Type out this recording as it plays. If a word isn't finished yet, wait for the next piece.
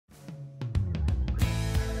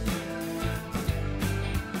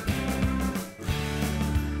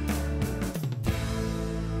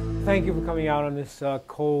thank you for coming out on this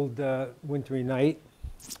cold, wintry night.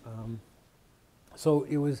 So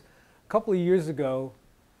it was a couple of years ago,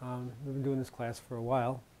 we've been doing this class for a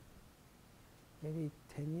while, maybe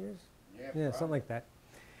 10 years? Yeah, something like that.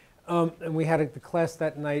 And we had the class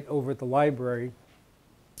that night over at the library,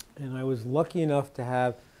 and I was lucky enough to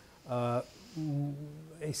have a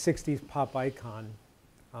 60s pop icon.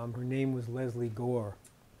 Her name was Leslie Gore.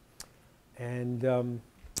 And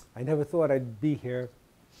I never thought I'd be here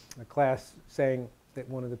in a class saying that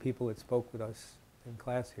one of the people that spoke with us in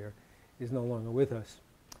class here is no longer with us.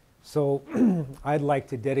 So I'd like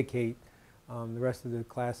to dedicate the rest of the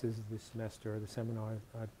classes this semester, the seminar,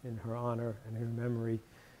 in her honor and her memory,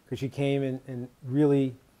 because she came and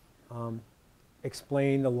really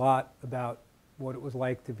explained a lot about what it was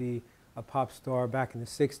like to be a pop star back in the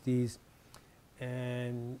 60s,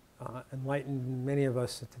 and enlightened many of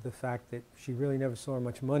us to the fact that she really never saw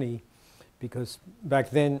much money, because back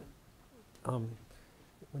then,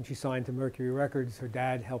 when she signed to Mercury Records, her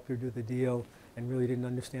dad helped her do the deal and really didn't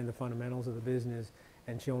understand the fundamentals of the business,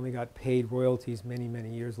 and she only got paid royalties many,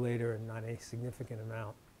 many years later, and not a significant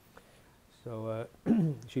amount. So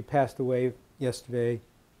she passed away yesterday,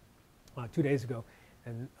 2 days ago,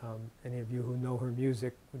 and any of you who know her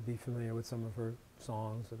music would be familiar with some of her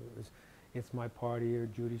songs. It was "It's My Party" or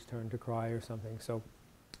 "Judy's Turn to Cry" or something. So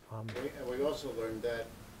we also learned that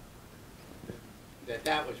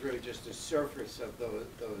was really just the surface of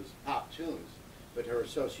those pop tunes, but her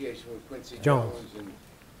association with Quincy Jones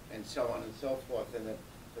and so on and so forth, and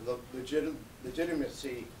the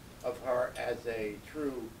legitimacy of her as a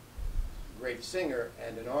true great singer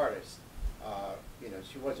and an artist. You know,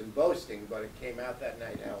 she wasn't boasting, but it came out that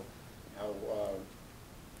night how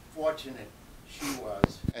fortunate she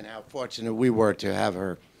was and how fortunate we were to have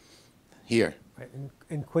her here. Right.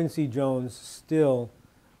 And Quincy Jones still,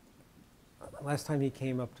 last time he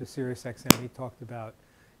came up to Sirius XM, he talked about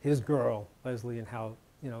his girl, Leslie, and how,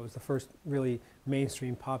 you know, it was the first really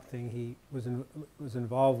mainstream pop thing he was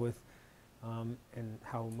involved with, and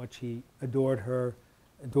how much he adores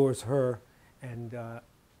her, and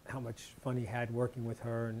how much fun he had working with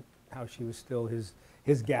her, and how she was still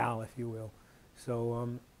his gal, if you will. So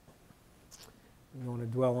I don't want to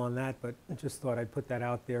dwell on that, but I just thought I'd put that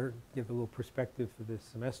out there, give a little perspective for this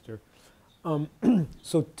semester.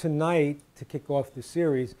 So tonight, to kick off the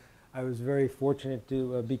series, I was very fortunate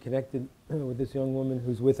to be connected with this young woman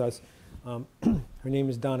who's with us. Her name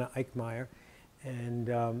is Donna Eichmeyer,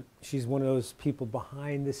 and she's one of those people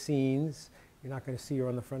behind the scenes. You're not going to see her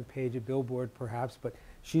on the front page of Billboard, perhaps, but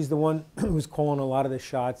she's the one who's calling a lot of the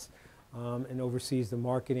shots and oversees the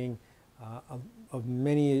marketing of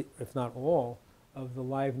many, if not all, of the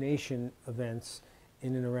Live Nation events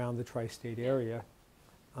in and around the tri-state area.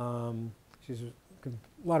 She's a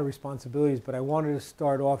lot of responsibilities, but I wanted to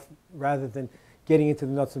start off, rather than getting into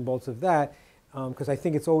the nuts and bolts of that, because I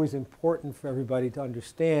think it's always important for everybody to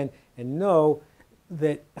understand and know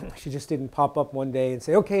that she just didn't pop up one day and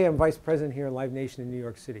say, okay, I'm vice president here at Live Nation in New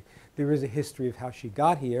York City. There is a history of how she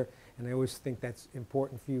got here, and I always think that's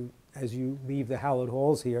important for you as you leave the hallowed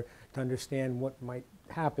halls here to understand what might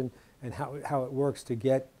happen and how it works to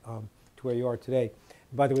get to where you are today.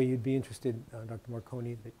 And by the way, you'd be interested, Dr.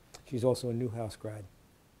 Marconi, that she's also a Newhouse grad.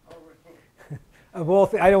 Oh, really? Of all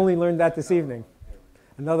I only learned that this evening.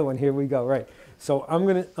 Another one, here we go, right. So I'm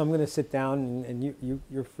gonna sit down, and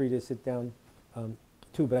you're free to sit down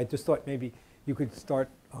too, but I just thought maybe you could start,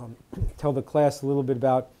 tell the class a little bit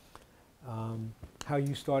about how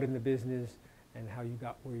you started in the business and how you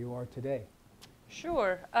got where you are today.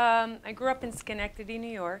 Sure. I grew up in Schenectady,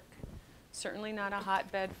 New York. Certainly not a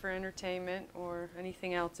hotbed for entertainment or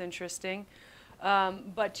anything else interesting.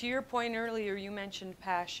 But to your point earlier, you mentioned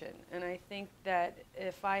passion. And I think that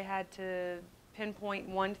if I had to pinpoint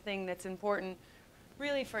one thing that's important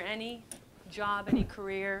really for any job, any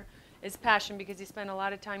career, is passion, because you spend a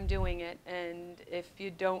lot of time doing it. And if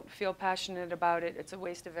you don't feel passionate about it, it's a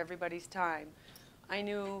waste of everybody's time. I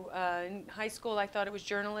knew in high school I thought it was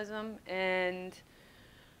journalism, and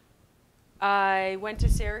I went to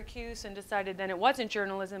Syracuse and decided then it wasn't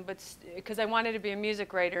journalism, but because I wanted to be a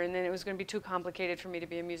music writer, and then it was going to be too complicated for me to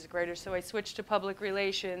be a music writer, so I switched to public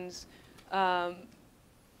relations,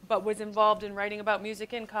 but was involved in writing about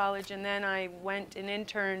music in college, and then I went and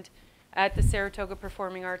interned at the Saratoga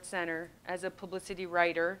Performing Arts Center as a publicity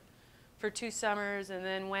writer for 2 summers, and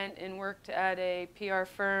then went and worked at a PR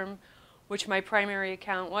firm, which my primary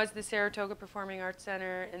account was the Saratoga Performing Arts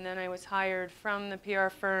Center, and then I was hired from the PR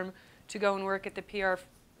firm to go and work at the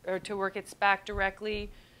to work at SPAC directly.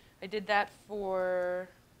 I did that for,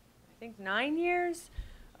 I think, 9 years.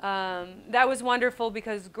 That was wonderful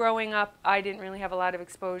because growing up, I didn't really have a lot of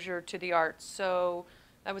exposure to the arts. So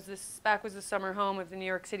that was SPAC was the summer home of the New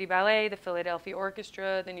York City Ballet, the Philadelphia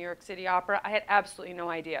Orchestra, the New York City Opera. I had absolutely no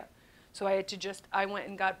idea. So I went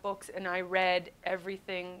and got books and I read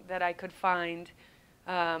everything that I could find.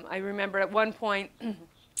 I remember at one point,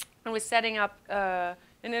 I was setting up an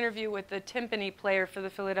interview with the timpani player for the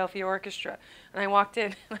Philadelphia Orchestra. And I walked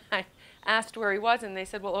in and I asked where he was and they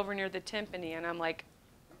said, well, over near the timpani. And I'm like,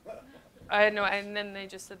 I had no, and then they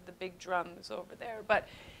just said the big drum is over there. But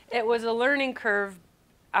it was a learning curve.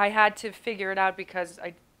 I had to figure it out because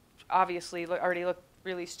I obviously already looked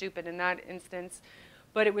really stupid in that instance.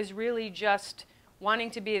 But it was really just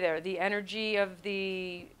wanting to be there. The energy of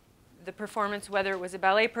the performance, whether it was a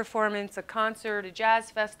ballet performance, a concert, a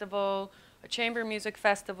jazz festival, a chamber music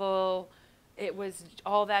festival, it was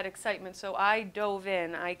all that excitement. So I dove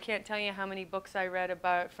in. I can't tell you how many books I read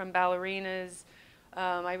about from ballerinas.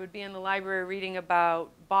 I would be in the library reading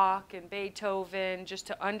about Bach and Beethoven just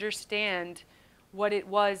to understand what it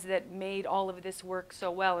was that made all of this work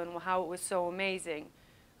so well and how it was so amazing.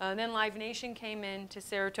 Then Live Nation came in to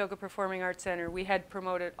Saratoga Performing Arts Center. We had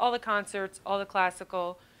promoted all the concerts, all the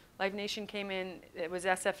classical. Live Nation came in, it was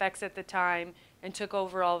SFX at the time, and took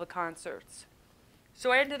over all the concerts.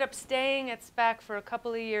 So I ended up staying at SPAC for a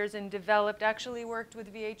couple of years and actually worked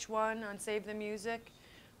with VH1 on Save the Music,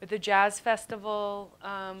 with the Jazz Festival,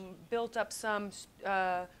 built up some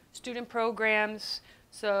student programs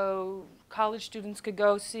so college students could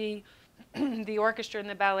go see the orchestra and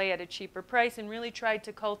the ballet at a cheaper price, and really tried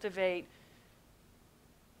to cultivate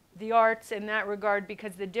the arts in that regard,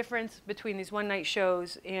 because the difference between these one-night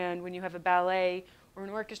shows and when you have a ballet or an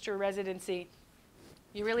orchestra residency,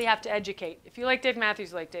 you really have to educate. If you like Dave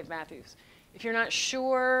Matthews, you like Dave Matthews. If you're not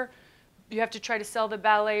sure, you have to try to sell the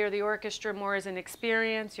ballet or the orchestra more as an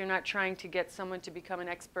experience. You're not trying to get someone to become an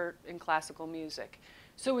expert in classical music.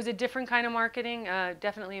 So it was a different kind of marketing,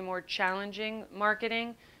 definitely a more challenging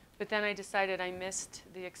marketing. But then I decided I missed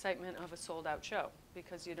the excitement of a sold-out show,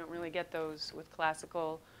 because you don't really get those with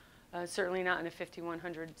classical, certainly not in a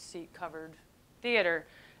 5,100-seat covered theater.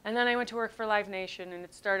 And then I went to work for Live Nation, and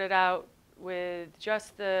it started out with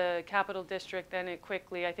just the Capital District. Then it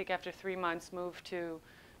quickly, I think after 3 months, moved to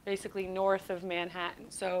basically north of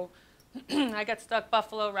Manhattan. So I got stuck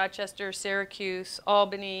Buffalo, Rochester, Syracuse,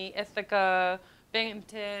 Albany, Ithaca,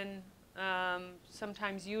 Binghamton,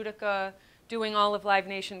 sometimes Utica, doing all of Live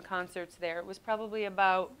Nation concerts there. It was probably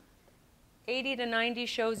about 80 to 90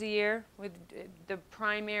 shows a year, with the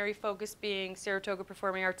primary focus being Saratoga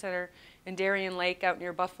Performing Arts Center and Darien Lake out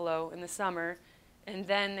near Buffalo in the summer. And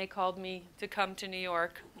then they called me to come to New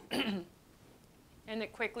York. And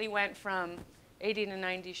it quickly went from 80 to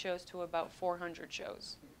 90 shows to about 400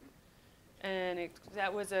 shows. And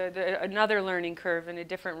that was another learning curve in a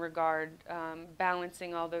different regard,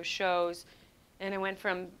 balancing all those shows. And it went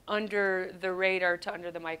from under the radar to under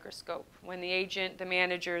the microscope. When the agent, the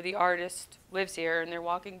manager, the artist lives here and they're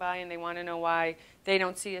walking by and they want to know why they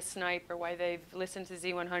don't see a snipe, or why they've listened to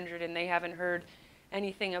Z100 and they haven't heard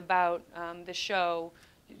anything about the show,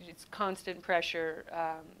 it's constant pressure,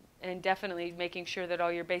 and definitely making sure that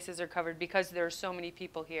all your bases are covered, because there are so many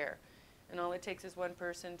people here. And all it takes is one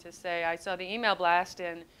person to say, I saw the email blast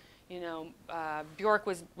and Bjork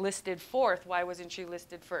was listed 4th. Why wasn't she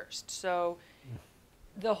listed 1st? So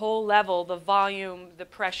the whole level, the volume, the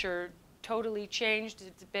pressure totally changed.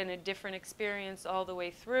 It's been a different experience all the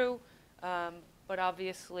way through, but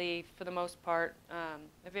obviously, for the most part,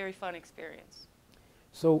 a very fun experience.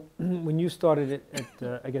 So when you started it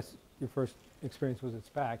at, I guess your first experience was at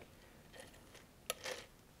SPAC.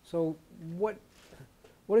 So what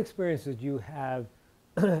experiences did you have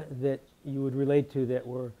that you would relate to that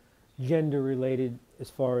were gender related, as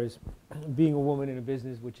far as being a woman in a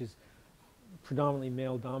business which is predominantly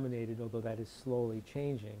male dominated, although that is slowly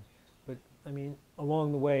changing? But I mean,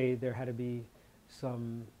 along the way there had to be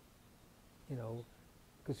some,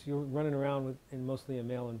 because you're running around in mostly a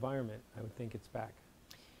male environment, I would think, it's SPAC.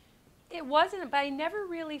 It wasn't, but I never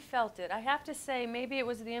really felt it. I have to say, maybe it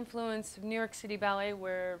was the influence of New York City Ballet,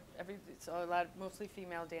 where it's mostly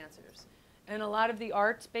female dancers. And a lot of the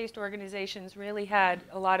arts-based organizations really had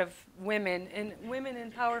a lot of women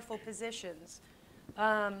in powerful positions.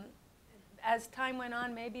 As time went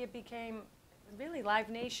on, maybe it became really Live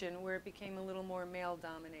Nation, where it became a little more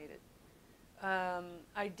male-dominated.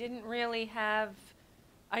 I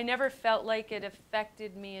never felt like it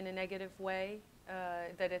affected me in a negative way,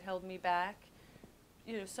 that it held me back.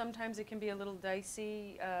 Sometimes it can be a little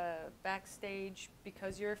dicey backstage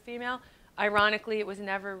because you're a female. Ironically, it was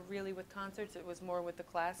never really with concerts. It was more with the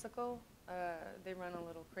classical. They run a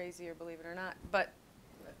little crazier, believe it or not. But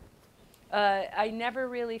I never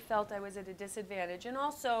really felt I was at a disadvantage. And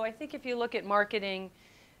also, I think if you look at marketing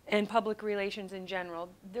and public relations in general,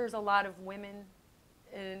 there's a lot of women.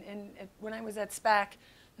 And when I was at SPAC,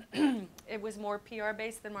 it was more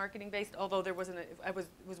PR-based than marketing-based, although there wasn't it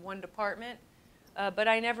was one department. But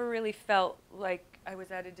I never really felt like I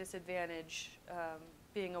was at a disadvantage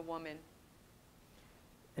being a woman.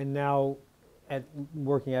 And now,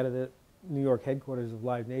 working out of the New York headquarters of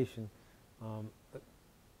Live Nation,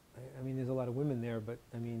 I mean, there's a lot of women there, but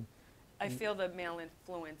I mean, I feel the male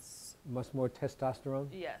influence. much more testosterone.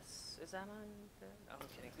 Yes. Is that on there? No, I'm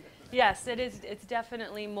kidding. Yes, it is. It's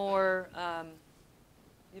definitely more,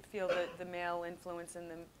 you feel the male influence and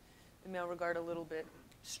the male regard a little bit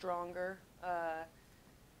stronger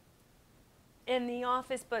in the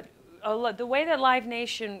office. But the way that Live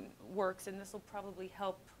Nation works, and this will probably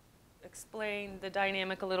help explain the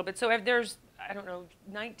dynamic a little bit. So if there's, I don't know,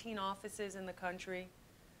 19 offices in the country,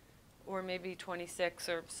 or maybe 26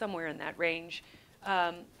 or somewhere in that range.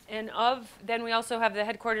 Then we also have the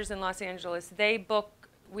headquarters in Los Angeles.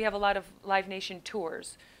 We have a lot of Live Nation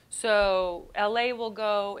tours. So LA will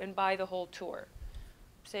go and buy the whole tour.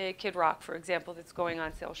 Say Kid Rock, for example, that's going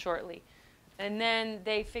on sale shortly. And then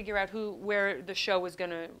they figure out where the show is going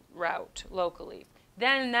to route locally.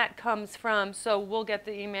 Then that comes from, so we'll get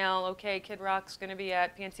the email, okay, Kid Rock's going to be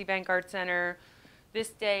at PNC Bank Art Center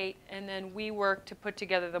this date, and then we work to put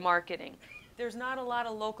together the marketing. There's not a lot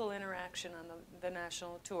of local interaction on the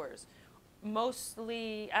national tours.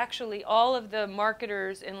 Mostly, actually, all of the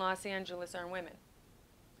marketers in Los Angeles are women.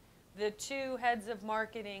 The two heads of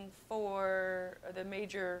marketing for the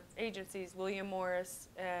major agencies, William Morris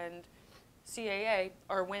and CAA,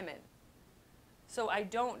 are women. So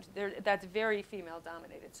that's very female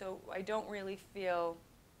dominated. So I don't really feel,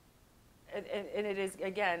 and it is,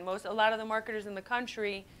 again, a lot of the marketers in the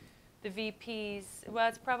country, the VPs, well,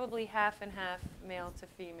 it's probably half and half male to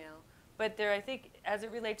female. But I think, as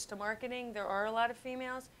it relates to marketing, there are a lot of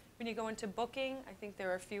females. When you go into booking, I think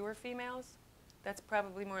there are fewer females. That's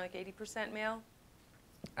probably more like 80% male.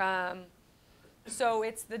 So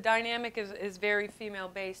the dynamic is very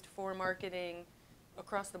female-based for marketing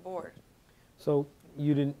across the board. So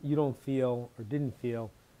you don't feel or didn't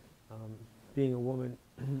feel being a woman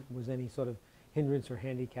was any sort of hindrance or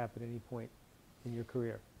handicap at any point in your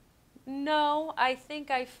career? No, I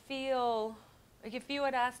think I feel, like if you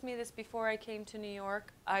had asked me this before I came to New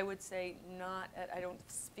York, I would say I don't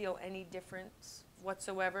feel any difference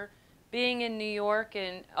whatsoever. Being in New York,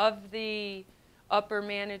 and of the upper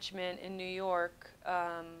management in New York,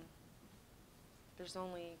 there's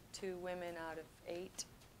only 2 women out of 8.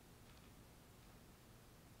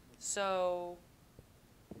 So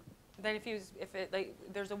then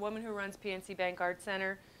there's a woman who runs PNC Bank Art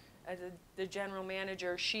Center as the general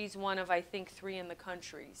manager. She's one of, I think, 3 in the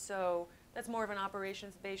country. So that's more of an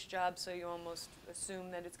operations-based job, so you almost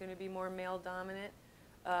assume that it's going to be more male-dominant.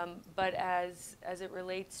 But as it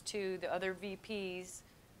relates to the other VPs,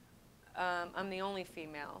 I'm the only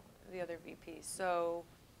female, the other VPs. So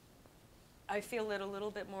I feel it a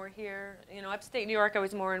little bit more here. You know, upstate New York, I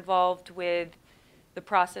was more involved with the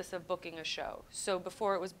process of booking a show. So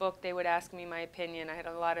before it was booked, they would ask me my opinion. I had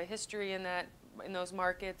a lot of history in those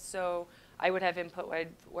markets, so I would have input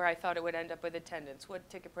where I thought it would end up with attendance, what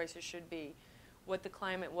ticket prices should be, what the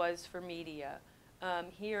climate was for media.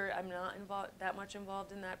 Here, I'm not that much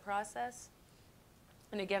involved in that process.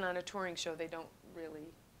 And again, on a touring show, they don't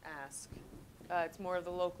really ask. It's more of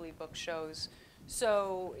the locally booked shows.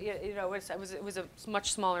 So you know, it was a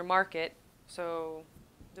much smaller market, so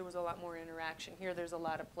there was a lot more interaction. Here, there's a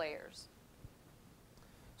lot of players.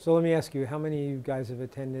 So let me ask you, how many of you guys have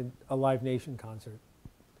attended a Live Nation concert?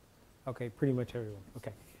 Okay, pretty much everyone.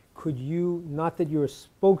 Okay. Could you, not that you're a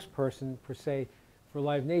spokesperson per se for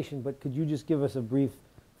Live Nation, but could you just give us a brief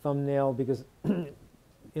thumbnail? Because, you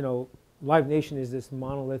know, Live Nation is this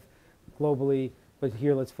monolith globally, but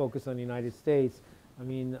here let's focus on the United States. I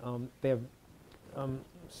mean, they have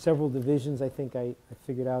several divisions. I think I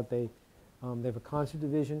figured out they have a concert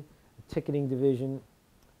division, a ticketing division,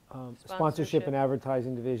 sponsorship and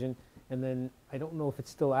advertising division, and then I don't know if it's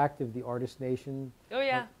still active, the Artist Nation. Oh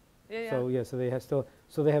yeah, yeah. So yeah, so they have so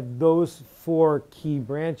they have those 4 key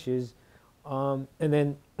branches, and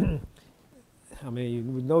then how many of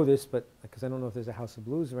you would know this? But because I don't know if there's a House of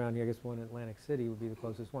Blues around here, I guess one in Atlantic City would be the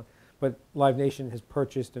closest one. But Live Nation has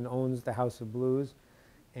purchased and owns the House of Blues,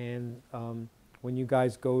 and when you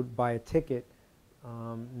guys go buy a ticket,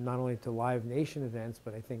 not only to Live Nation events,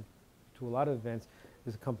 but I think to a lot of events,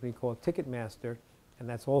 there's a company called Ticketmaster, and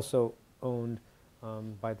that's also owned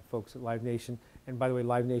by the folks at Live Nation. And by the way,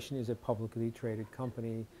 Live Nation is a publicly traded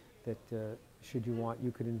company that should you want,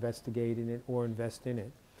 you could investigate in it or invest in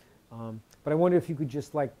it. But I wonder if you could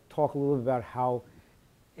just like talk a little bit about how,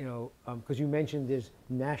 you know, because you mentioned there's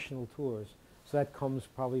national tours, so that comes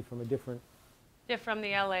probably from a different. Yeah, from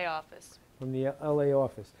the LA office. From the LA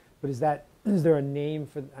office. But is there a name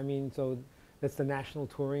for, I mean, so that's the National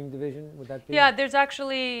Touring Division, would that be? Yeah, there's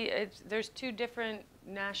actually, there's two different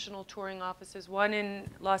national touring offices, one in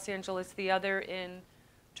Los Angeles, the other in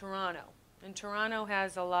Toronto. And Toronto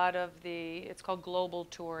has a lot of it's called global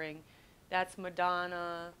touring. That's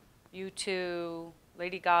Madonna, U2,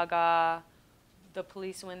 Lady Gaga, The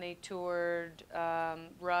Police when they toured,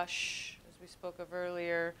 Rush, as we spoke of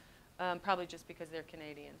earlier, probably just because they're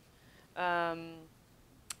Canadian.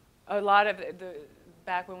 A lot of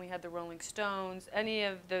back when we had the Rolling Stones, any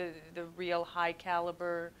of the real high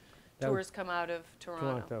caliber tours come out of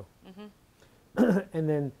Toronto. Mm-hmm. And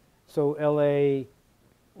then, so LA,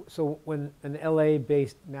 so when an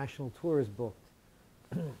LA-based national tour is booked,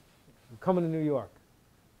 coming to New York,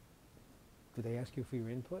 do they ask you for your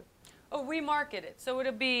input? Oh, we market it. So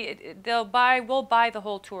it'll be, we'll buy the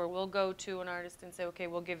whole tour. We'll go to an artist and say, okay,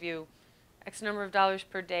 we'll give you X number of dollars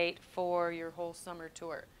per date for your whole summer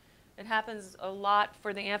tour. It happens a lot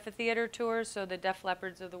for the amphitheater tours, so the Def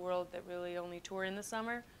Leppards of the world that really only tour in the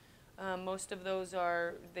summer. Most of those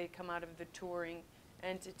they come out of the touring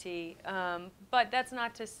entity. But that's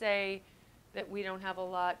not to say that we don't have a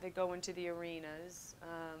lot that go into the arenas.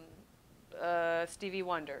 Stevie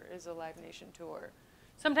Wonder is a Live Nation tour.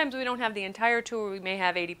 Sometimes we don't have the entire tour. We may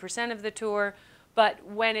have 80% of the tour. But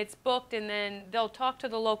when it's booked, and then they'll talk to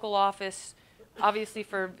the local office, obviously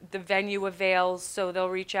for the venue avails, so they'll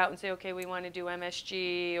reach out and say, okay, we want to do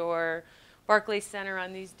MSG or Barclays Center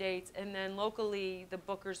on these dates. And then locally, the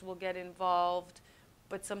bookers will get involved.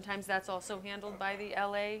 But sometimes that's also handled by the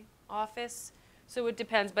LA office. So it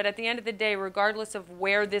depends. But at the end of the day, regardless of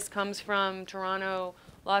where this comes from, Toronto,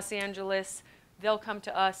 Los Angeles, they'll come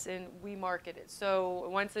to us and we market it. So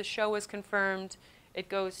once the show is confirmed, it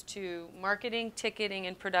goes to marketing, ticketing,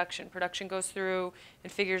 and production. Production goes through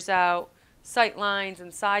and figures out sight lines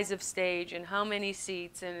and size of stage and how many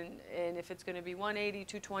seats and if it's going to be 180,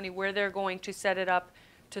 220, where they're going to set it up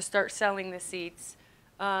to start selling the seats.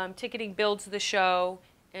 Ticketing builds the show,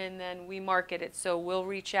 and then we market it. So we'll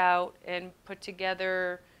reach out and put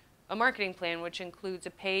together a marketing plan, which includes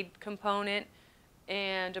a paid component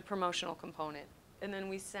and a promotional component. And then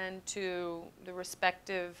we send to the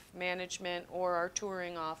respective management or our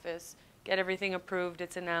touring office, get everything approved,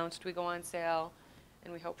 it's announced, we go on sale,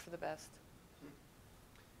 and we hope for the best.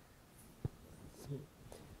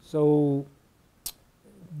 So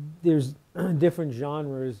there's different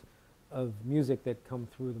genres of music that come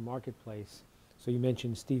through the marketplace. So you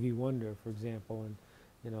mentioned Stevie Wonder, for example, and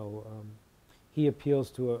you know he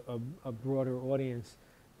appeals to a broader audience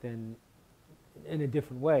than, in a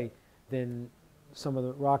different way than some of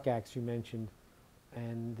the rock acts you mentioned.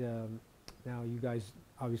 And now you guys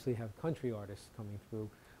obviously have country artists coming through,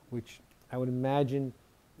 which I would imagine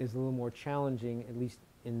is a little more challenging, at least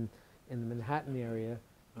in the Manhattan area,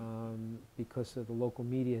 because of the local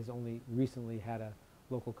media has only recently had a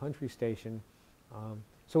local country station.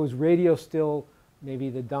 So is radio still maybe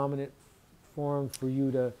the dominant forum for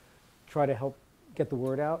you to try to help get the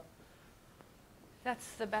word out?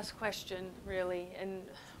 That's the best question, really. And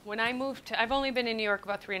when I moved to, I've only been in New York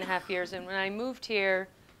about 3.5 years, and when I moved here,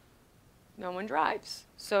 no one drives.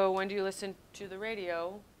 So when do you listen to the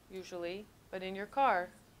radio? Usually, but in your car,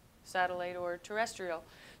 satellite or terrestrial.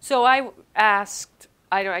 So I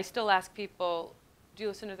still ask people, do you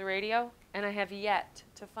listen to the radio? And I have yet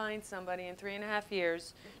to find somebody in 3.5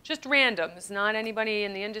 years, just randoms, not anybody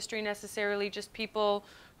in the industry necessarily, just people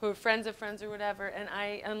who are friends of friends or whatever. And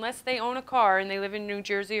unless they own a car and they live in New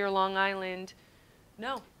Jersey or Long Island,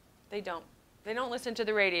 no, they don't. They don't listen to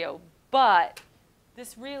the radio. But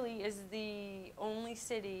this really is the only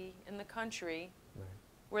city in the country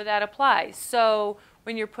where that applies. So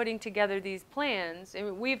when you're putting together these plans,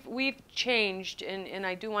 and we've changed, and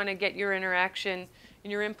I do want to get your interaction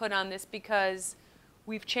and your input on this, because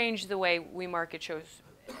we've changed the way we market shows,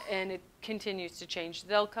 and it continues to change.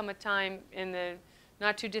 There'll come a time in the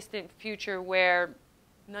not too distant future where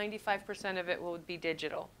 95% of it will be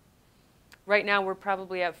digital. Right now we're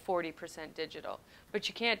probably at 40% digital. But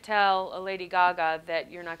you can't tell a Lady Gaga that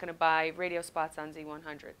you're not going to buy radio spots on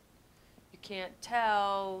Z100. You can't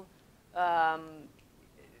tell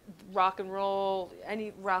rock and roll,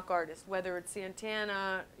 any rock artist, whether it's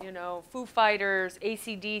Santana, you know, Foo Fighters,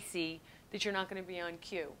 AC/DC, that you're not going to be on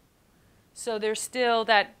cue. So there's still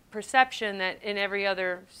that perception that in every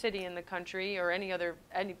other city in the country or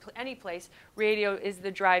any place, radio is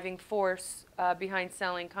the driving force behind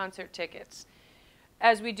selling concert tickets.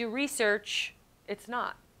 As we do research, it's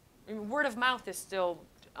not. I mean, word of mouth is still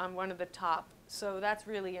on one of the top, so that's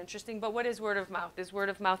really interesting. But what is word of mouth? Is word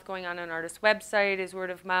of mouth going on an artist's website? Is word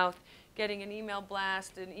of mouth getting an email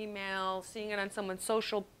blast, an email, seeing it on someone's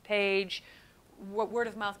social page? What word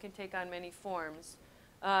of mouth can take on many forms.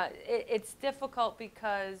 It's difficult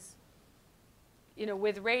because, you know,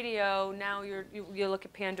 with radio now you look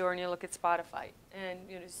at Pandora and you look at Spotify, and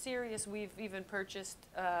you know, Sirius we've even purchased,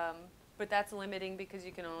 but that's limiting because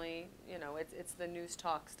you can only, you know, it's the news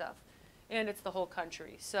talk stuff, and it's the whole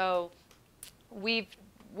country. So we've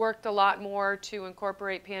worked a lot more to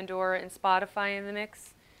incorporate Pandora and Spotify in the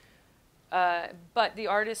mix, but the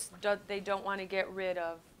artists they don't want to get rid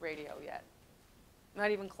of radio yet.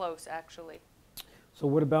 Not even close, actually. So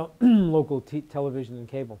what about local television and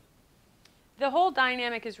cable? The whole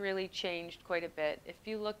dynamic has really changed quite a bit. If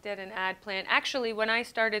you looked at an ad plan, actually when I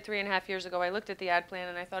started 3.5 years ago, I looked at the ad plan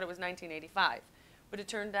and I thought it was 1985. But it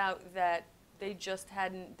turned out that they just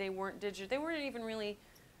hadn't, they weren't digital, they weren't even really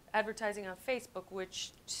advertising on Facebook,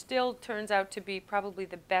 which still turns out to be probably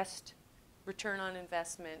the best return on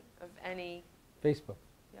investment of any. Facebook.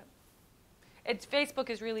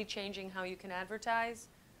 Facebook is really changing how you can advertise.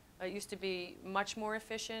 It used to be much more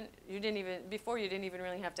efficient. Before you didn't even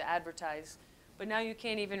really have to advertise, but now you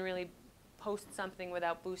can't even really post something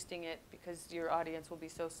without boosting it because your audience will be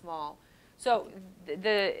so small. So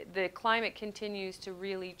the climate continues to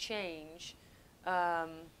really change.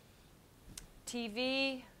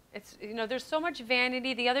 TV, it's, you know, there's so much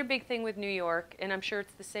vanity. The other big thing with New York, and I'm sure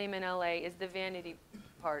it's the same in LA, is the vanity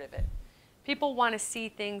part of it. People want to see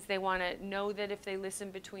things. They want to know that if they listen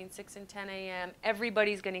between 6 and 10 a.m.,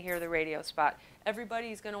 everybody's going to hear the radio spot.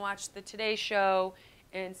 Everybody's going to watch the Today Show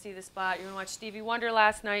and see the spot. You're going to watch Stevie Wonder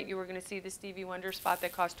last night. You were going to see the Stevie Wonder spot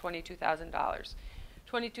that cost $22,000.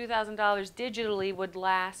 $22,000 digitally would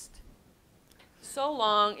last so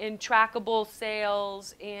long in trackable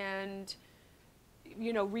sales and,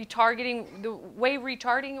 you know, retargeting. The way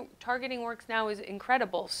targeting works now is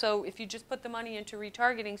incredible. So if you just put the money into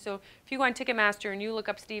retargeting, so if you go on Ticketmaster and you look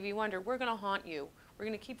up Stevie Wonder, we're going to haunt you. We're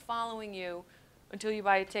going to keep following you until you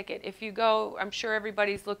buy a ticket. If you go, I'm sure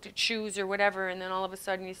everybody's looked at shoes or whatever, and then all of a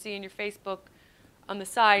sudden you see in your Facebook on the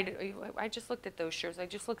side, I just looked at those shoes. I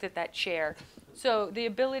just looked at that chair. So the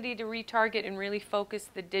ability to retarget and really focus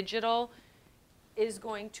the digital is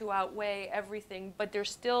going to outweigh everything, but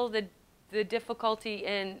there's still the difficulty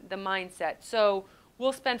in the mindset. So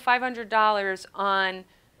we'll spend $500 on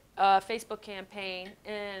a Facebook campaign,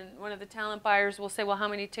 and one of the talent buyers will say, well, how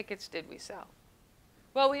many tickets did we sell?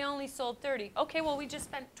 Well, we only sold 30. Okay, well, we just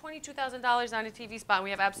spent $22,000 on a TV spot, and we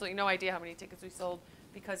have absolutely no idea how many tickets we sold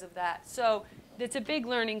because of that. So it's a big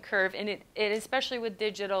learning curve, and it especially with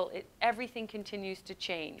digital, everything continues to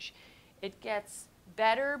change. It gets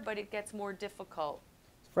better, but it gets more difficult.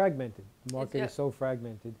 It's fragmented. The market is so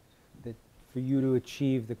fragmented that for you to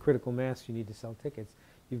achieve the critical mass you need to sell tickets,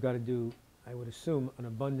 you've got to do, I would assume, an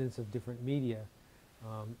abundance of different media.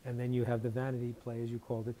 And then you have the vanity play, as you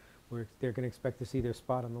called it, where they're going to expect to see their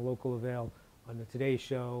spot on the local avail on the Today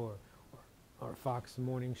Show or Fox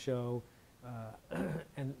Morning Show.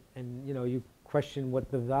 And you know, you question what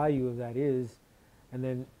the value of that is. And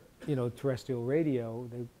then, you know, terrestrial radio,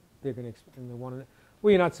 they're going to and they want to,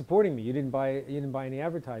 well, you're not supporting me. You didn't buy any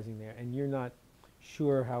advertising there, and you're not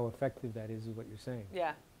sure how effective that is what you're saying.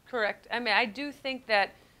 Yeah, correct. I mean, I do think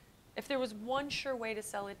that if there was one sure way to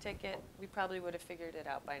sell a ticket, we probably would have figured it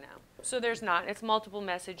out by now. So there's not. It's multiple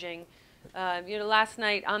messaging. You know, last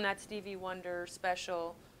night on that Stevie Wonder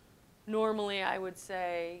special, normally I would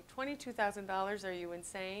say, $22,000, are you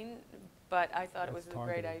insane? But I thought it was a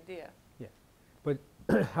great idea. Yeah. But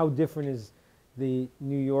how different is the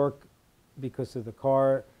New York, because of the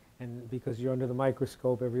car and because you're under the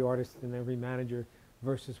microscope, every artist and every manager,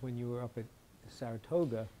 versus when you were up at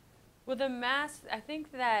Saratoga? Well, I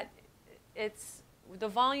think that the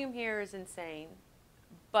volume here is insane,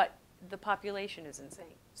 but the population is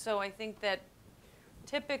insane. So I think that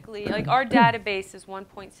typically, like our database is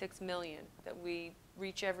 1.6 million that we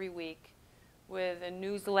reach every week with a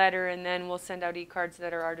newsletter, and then we'll send out e-cards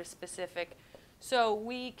that are artist specific. So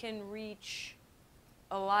we can reach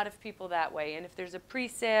a lot of people that way. And if there's a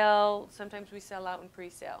pre-sale, sometimes we sell out in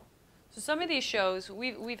pre-sale. So some of these shows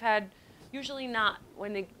we've had, usually not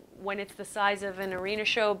when it's the size of an arena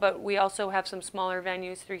show, but we also have some smaller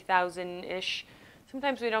venues, 3,000-ish.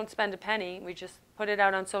 Sometimes we don't spend a penny. We just put it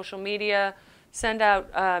out on social media, send out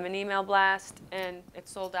an email blast, and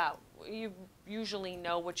it's sold out. You usually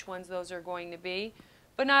know which ones those are going to be.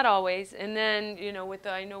 but not always. And then, you know,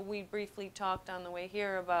 I know we briefly talked on the way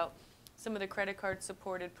here about some of the credit card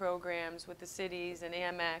supported programs with the cities and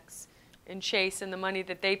Amex and Chase and the money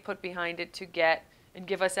that they put behind it to get and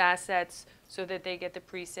give us assets so that they get the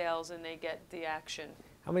pre-sales and they get the action.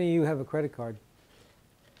 How many of you have a credit card?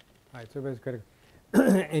 All right, so everybody's a credit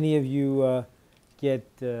card. Any of you get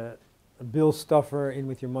a bill stuffer in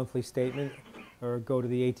with your monthly statement, or go to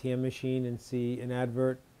the ATM machine and see an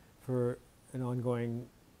advert for an ongoing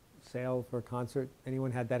sale for a concert?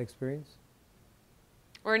 Anyone had that experience?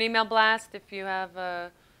 Or an email blast if you have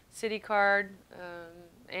a Citi card,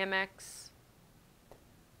 Amex.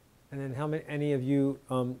 And then how many, any of you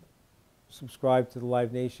subscribe to the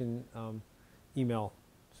Live Nation email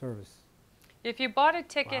service? If you bought a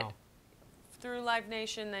ticket Wow. through Live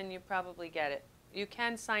Nation, then you probably get it. You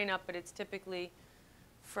can sign up, but it's typically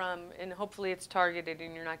and hopefully it's targeted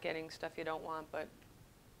and you're not getting stuff you don't want, but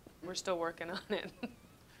we're still working on it.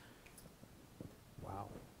 Wow.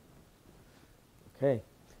 Okay.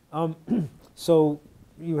 So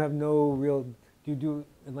you have no real, do you do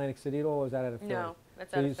Atlantic City at all, or is that at a Philly? No,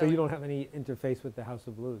 that's So out you, of so you Philly. don't have any interface with the House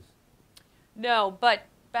of Blues? No, but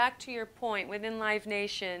back to your point, within Live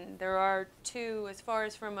Nation, there are two, as far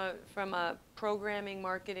as from a programming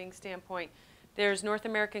marketing standpoint. There's North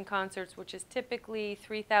American Concerts, which is typically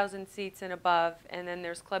 3,000 seats and above, and then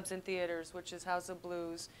there's Clubs and Theaters, which is House of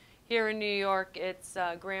Blues. Here in New York, it's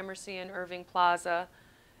Gramercy and Irving Plaza,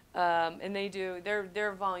 and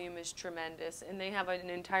their volume is tremendous, and they have an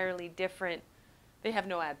entirely different, they have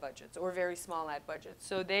no ad budgets or very small ad budgets,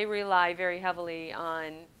 so they rely very heavily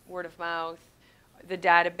on word of mouth, the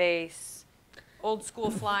database, old school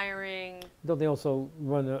flyering. Don't they also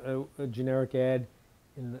run a generic ad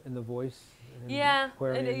in the Voice? Yeah, and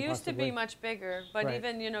Aquarium, it used to be possibly? much bigger, but Right.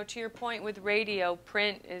 even, you know, to your point with radio,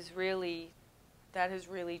 print is really, that has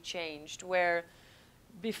really changed, where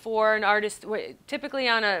before an artist, typically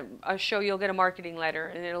on a show you'll get a marketing letter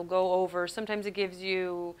and it'll go over, sometimes it gives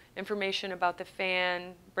you information about the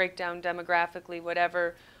fan, breakdown demographically,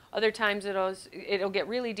 whatever. Other times it'll get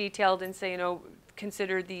really detailed and say, you know,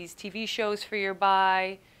 consider these TV shows for your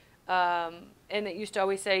buy. And it used to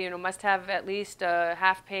always say, you know, must have at least a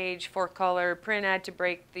half-page 4-color print ad to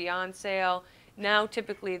break the on sale. Now,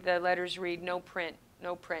 typically, the letters read no print,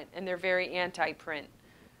 and they're very anti-print.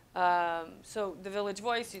 So the Village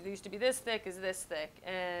Voice, it used to be this thick, is this thick,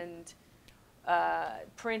 and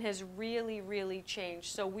print has really, really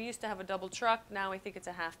changed. So we used to have a double truck. Now I think it's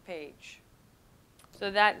a half-page. So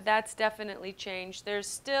that's definitely changed. There's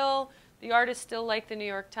still, the artists still like the New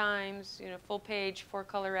York Times. You know, full page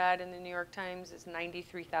 4-color ad in the New York Times is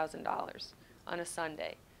 $93,000 on a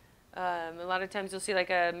Sunday. A lot of times you'll see like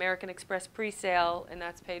an American Express pre-sale, and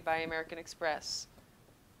that's paid by American Express.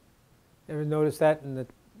 Ever notice that? And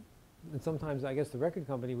sometimes I guess the record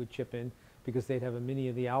company would chip in because they'd have a mini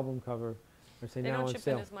of the album cover, or say They now don't on chip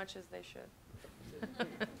sale. in as much as they should.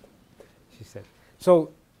 She said.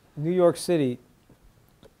 So, New York City.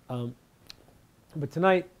 But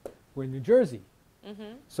tonight we're in New Jersey.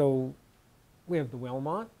 Mm-hmm. So we have the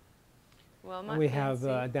Wellmont. Well, And we have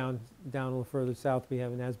down a little further south, we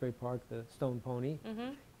have in Asbury Park the Stone Pony, Mm-hmm.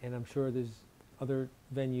 and I'm sure there's other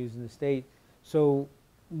venues in the state. So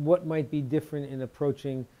what might be different in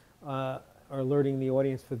approaching or alerting the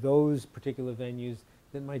audience for those particular venues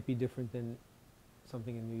that might be different than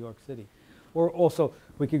something in New York City? Or also,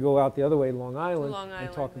 we could go out the other way, Long Island, Long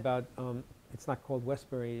and talk Island. about, it's not called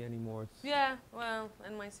Westbury anymore. It's, Yeah, well,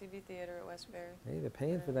 NYCB Theater at Westbury. hey, they're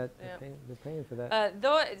paying for that. Yeah. They're paying for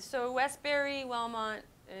that. So Westbury, Wellmont,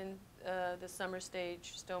 and the Summer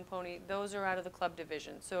Stage, Stone Pony, those are out of the club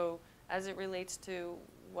division. So as it relates to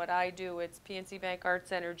what I do, it's PNC Bank Arts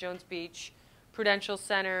Center, Jones Beach, Prudential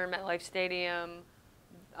Center, MetLife Stadium,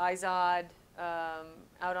 IZOD,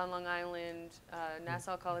 out on Long Island,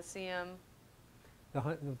 Nassau Coliseum. The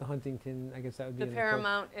Huntington, I guess that would be The in club.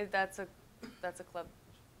 Paramount, that's a club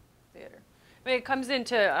theater. I mean, it comes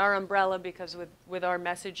into our umbrella because with our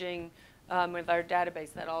messaging, with our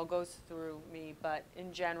database, that all goes through me. But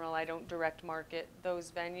in general, I don't direct market those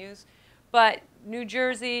venues. But New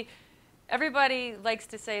Jersey, everybody likes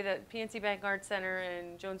to say that PNC Bank Arts Center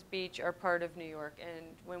and Jones Beach are part of New York. And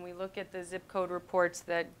when we look at the zip code reports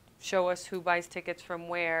that show us who buys tickets from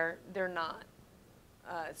where, they're not.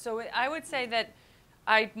 So I would say that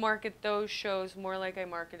I market those shows more like I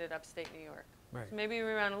marketed upstate New York. Right. So maybe we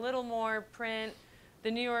run a little more print. The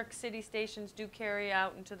New York City stations do carry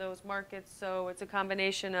out into those markets, so it's a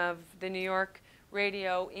combination of the New York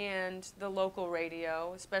radio and the local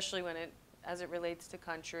radio, especially as it relates to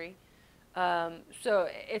country. So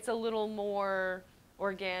it's a little more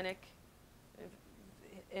organic.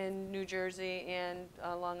 in New Jersey and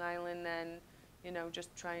Long Island than, you know,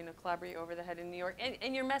 just trying to clobber you over the head in New York.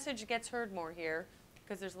 And your message gets heard more here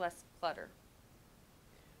because there's less clutter.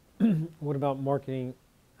 What about marketing?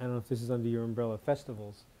 I don't know if this is under your umbrella,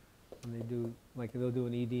 festivals. When they do, like they'll do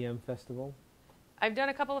an EDM festival. I've done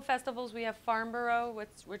a couple of festivals. We have Farnborough,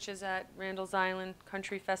 which is at Randall's Island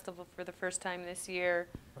Country Festival for the first time this year,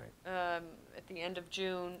 Right. at the end of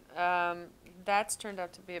June. That's turned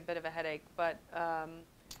out to be a bit of a headache, but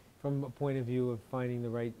From a point of view of finding the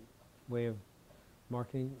right way of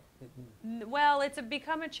marketing? well, it's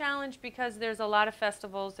become a challenge because there's a lot of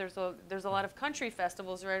festivals. There's a lot of country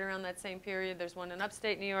festivals right around that same period. There's one in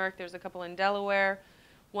upstate New York. There's a couple in Delaware.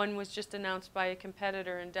 One was just announced by a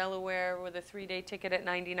competitor in Delaware with a 3-day ticket at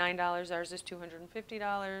 $99. Ours is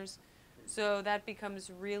 $250. So that becomes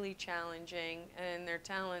really challenging, and their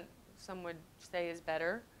talent, some would say, is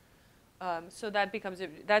better. So that becomes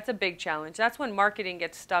that's a big challenge. That's when marketing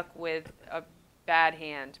gets stuck with a bad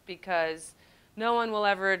hand, because no one will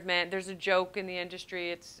ever admit. There's a joke in the industry.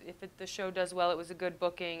 It's the show does well, it was a good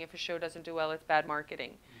booking. If a show doesn't do well, it's bad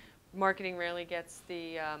marketing. Marketing rarely gets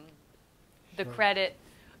the Sure. credit.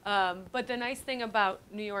 But the nice thing about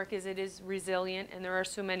New York is it is resilient, and there are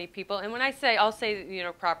so many people. And when I say, I'll say, you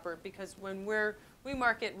know, proper, because when we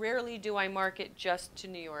market, rarely do I market just to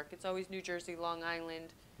New York. It's always New Jersey, Long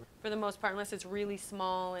Island, for the most part, unless it's really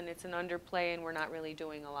small and it's an underplay and we're not really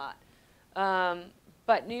doing a lot.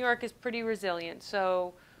 But New York is pretty resilient.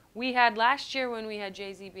 So we had last year when we had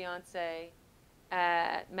Jay-Z, Beyonce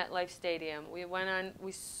at MetLife Stadium. We went on.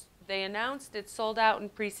 They announced it sold out in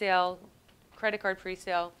pre-sale. Credit card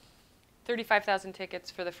pre-sale, 35,000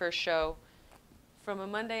 tickets for the first show, from a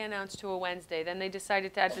Monday announced to a Wednesday. Then they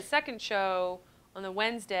decided to add the second show on the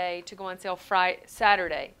Wednesday to go on sale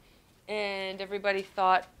Saturday. And everybody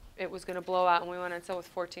thought it was going to blow out, and we went on sale with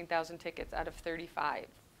 14,000 tickets out of 35.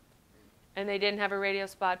 And they didn't have a radio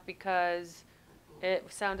spot because it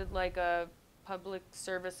sounded like a public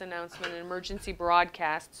service announcement, an emergency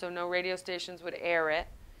broadcast, so no radio stations would air it.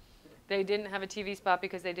 They didn't have a TV spot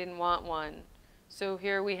because they didn't want one. So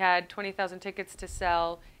here we had 20,000 tickets to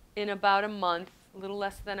sell in about a month, a little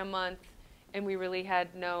less than a month, and we really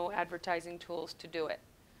had no advertising tools to do it.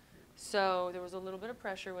 So there was a little bit of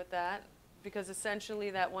pressure with that, because essentially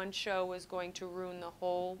that one show was going to ruin the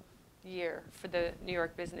whole year for the New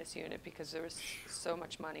York business unit because there was so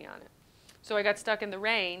much money on it. So I got stuck in the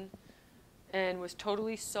rain and was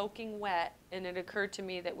totally soaking wet, and it occurred to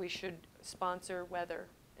me that we should sponsor weather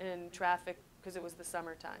and traffic because it was the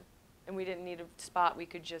summertime. And we didn't need a spot. We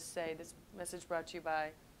could just say, this message brought to you by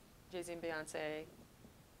Jay-Z and Beyonce.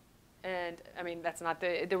 And, I mean, that's not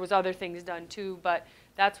there was other things done too, but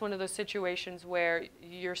that's one of those situations where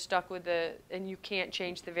you're stuck with and you can't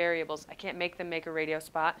change the variables. I can't make them make a radio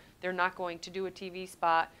spot. They're not going to do a TV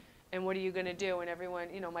spot. And what are you going to do? And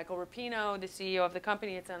everyone, you know, Michael Rapino, the CEO of the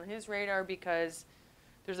company, it's on his radar because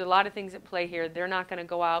there's a lot of things at play here. They're not going to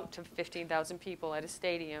go out to 15,000 people at a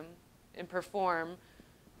stadium and perform.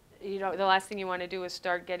 You know, the last thing you want to do is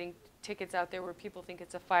start getting tickets out there where people think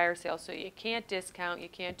it's a fire sale. So you can't discount. You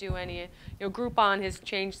can't do any. You know, Groupon has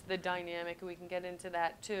changed the dynamic. We can get into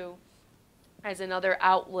that too as another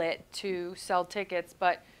outlet to sell tickets.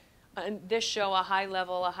 But this show, a high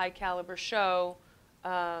level, a high caliber show,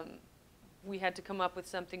 we had to come up with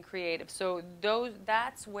something creative. So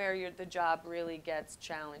that's where the job really gets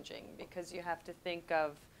challenging, because you have to think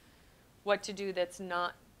of what to do that's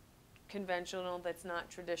not conventional, that's not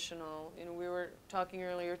traditional. You know, we were talking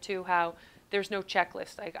earlier too how there's no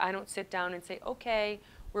checklist. Like, I don't sit down and say, okay,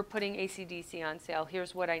 we're putting AC/DC on sale.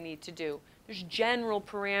 Here's what I need to do. There's general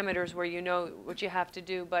parameters where you know what you have to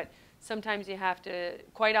do, but sometimes you have to,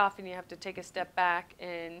 quite often you have to take a step back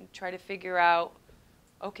and try to figure out,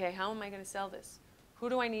 okay, how am I going to sell this? Who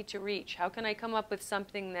do I need to reach? How can I come up with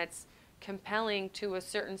something that's compelling to a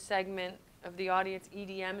certain segment of the audience?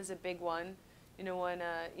 EDM is a big one. You know, when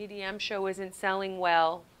an EDM show isn't selling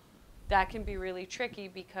well, that can be really tricky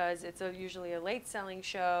because it's usually a late selling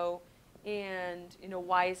show, and, you know,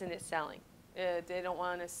 why isn't it selling? They don't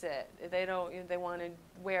want to sit. They want a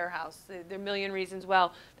warehouse. There are a million reasons.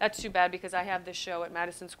 Well, that's too bad because I have this show at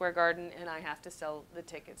Madison Square Garden and I have to sell the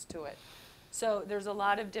tickets to it. So there's a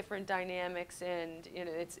lot of different dynamics, and, you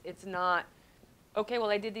know, it's not, okay, well,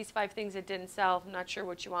 I did these 5 things that didn't sell. I'm not sure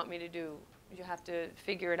what you want me to do. You have to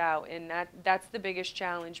figure it out, and that's the biggest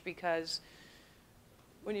challenge, because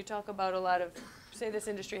when you talk about a lot of, say this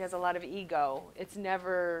industry has a lot of ego, it's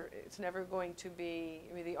never going to be,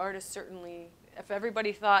 I mean, the artists certainly, if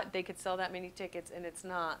everybody thought they could sell that many tickets, and it's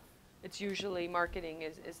not, it's usually marketing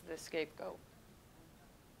is the scapegoat.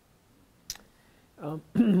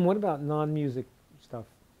 What about non-music stuff?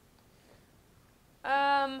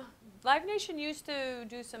 Live Nation used to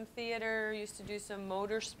do some theater, used to do some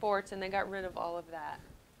motorsports, and they got rid of all of that.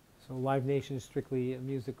 So Live Nation is strictly a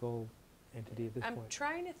musical entity at this I'm point.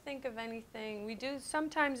 trying to think of anything. We do,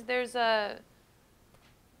 sometimes there's a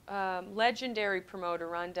legendary promoter,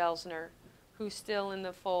 Ron Delsner, who's still in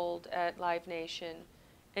the fold at Live Nation.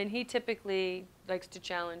 And he typically likes to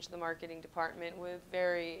challenge the marketing department with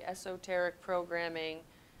very esoteric programming.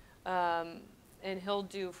 And he'll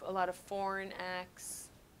do a lot of foreign acts.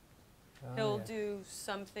 Oh, He'll yes. do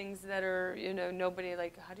some things that are, you know, nobody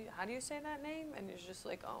like, how do you say that name? And it's just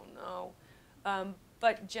like, oh no.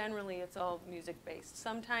 But generally it's all music based.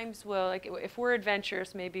 Sometimes we'll, like, if we're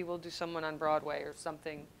adventurous, maybe we'll do someone on Broadway or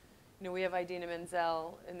something. You know, we have Idina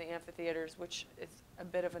Menzel in the amphitheaters, which is a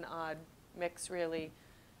bit of an odd mix really,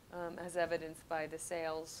 as evidenced by the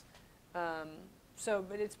sales.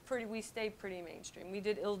 But it's pretty, we stayed pretty mainstream. We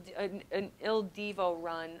did an Il Divo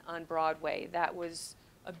run on Broadway. That was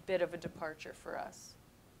a bit of a departure for us.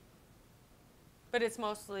 But it's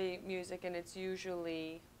mostly music, and it's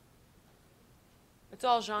usually, it's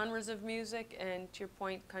all genres of music, and to your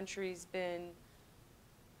point, country's been,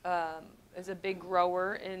 is a big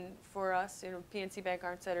grower for us. You know, PNC Bank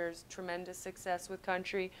Arts Center's tremendous success with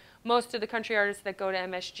country. Most of the country artists that go to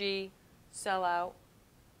MSG sell out.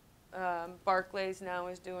 Barclays now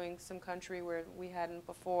is doing some country where we hadn't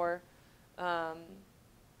before.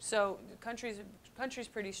 So country's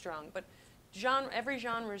pretty strong, but every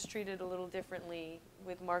genre is treated a little differently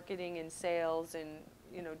with marketing and sales, and,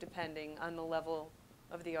 you know, depending on the level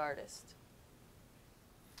of the artist.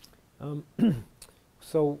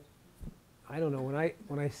 So, I don't know,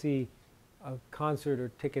 when I see a concert or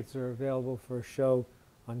tickets are available for a show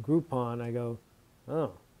on Groupon, I go,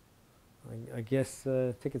 oh, I guess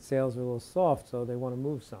ticket sales are a little soft, so they want to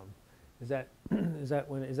move some. Is that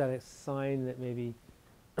a sign that maybe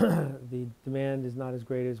the demand is not as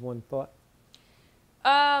great as one thought?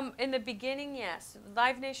 In the beginning, yes.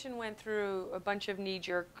 Live Nation went through a bunch of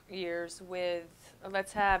knee-jerk years with,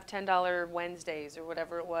 let's have $10 Wednesdays or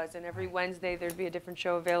whatever it was, and every Wednesday there'd be a different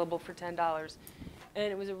show available for $10.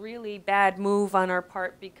 And it was a really bad move on our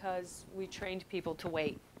part because we trained people to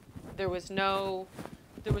wait. There was no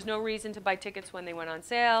reason to buy tickets when they went on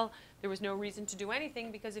sale. There was no reason to do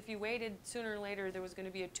anything because if you waited, sooner or later there was going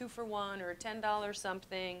to be a 2-for-1 or a $10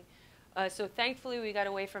 something. So thankfully we got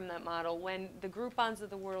away from that model. When the Groupons of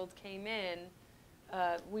the world came in,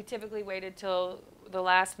 we typically waited till the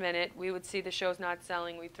last minute. We would see the show's not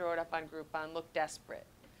selling. We'd throw it up on Groupon, look desperate.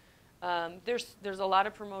 There's a lot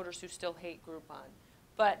of promoters who still hate Groupon.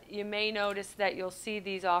 But you may notice that you'll see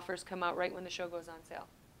these offers come out right when the show goes on sale.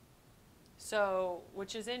 So,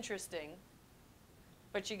 which is interesting,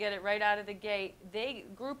 but you get it right out of the gate.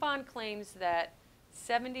 Groupon claims that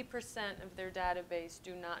 70% of their database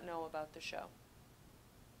do not know about the show.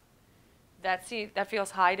 That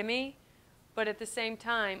feels high to me, but at the same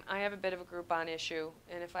time, I have a bit of a Groupon issue,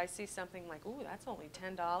 and if I see something like, ooh, that's only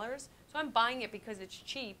 $10, so I'm buying it because it's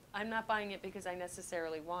cheap. I'm not buying it because I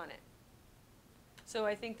necessarily want it. So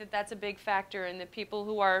I think that that's a big factor in the people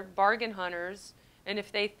who are bargain hunters, and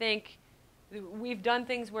if they think, we've done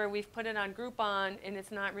things where we've put it on Groupon and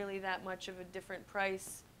it's not really that much of a different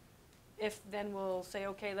price. Then we'll say,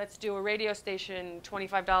 okay, let's do a radio station,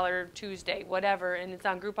 $25 Tuesday, whatever, and it's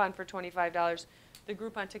on Groupon for $25. The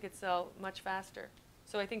Groupon tickets sell much faster.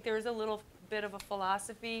 So I think there is a little bit of a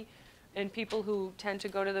philosophy, and people who tend to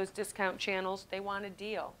go to those discount channels, they want a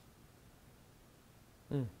deal.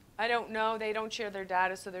 Mm. I don't know. They don't share their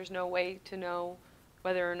data, so there's no way to know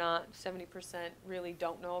whether or not 70% really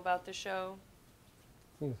don't know about the show.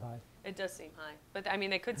 Seems high. It does seem high. But, I mean,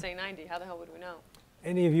 they could say 90. How the hell would we know?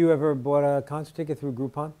 Any of you ever bought a concert ticket through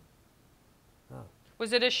Groupon? Oh.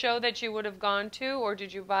 Was it a show that you would have gone to, or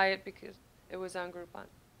did you buy it because it was on Groupon?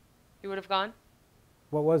 You would have gone?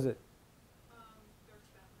 What was it?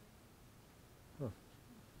 Huh.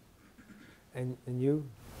 And you?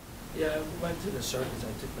 Yeah, I went to the circus.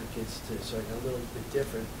 I took my kids to the circus. A little bit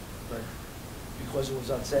different, but because it was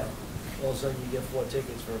on sale. All of a sudden you get 4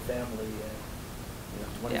 tickets for a family,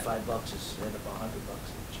 and $25 is end up $100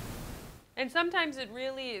 each. And sometimes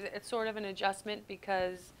it's sort of an adjustment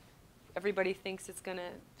because everybody thinks it's going to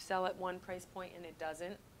sell at one price point and it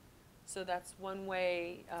doesn't. So that's one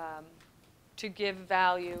way to give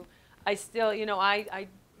value. I still, I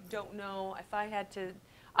don't know if I had to,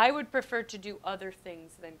 I would prefer to do other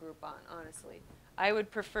things than Groupon, honestly. I would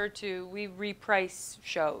prefer we reprice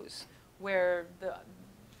shows where the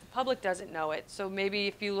public doesn't know it. So maybe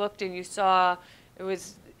if you looked and you saw it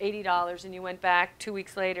was $80 and you went back 2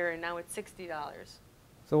 weeks later and now it's $60.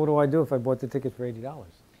 So what do I do if I bought the ticket for $80?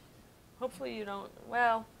 Hopefully you don't,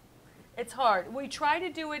 well, It's hard. We try to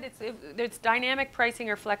do it. It's dynamic pricing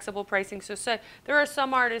or flexible pricing. So there are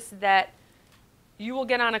some artists that you will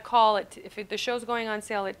get on a call if the show's going on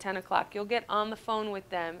sale at 10 o'clock. You'll get on the phone with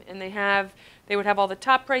them, and they would have all the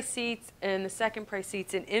top price seats and the second price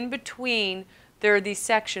seats, and in between there are these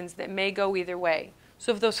sections that may go either way.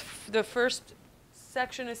 So if the first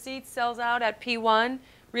section of seats sells out at P1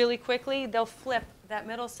 really quickly, they'll flip that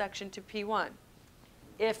middle section to P1.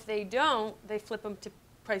 If they don't, they flip them to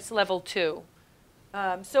price level 2.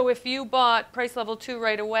 So if you bought price level 2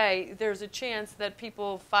 right away, there's a chance that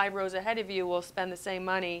people 5 rows ahead of you will spend the same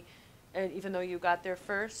money, even though you got there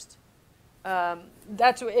first. And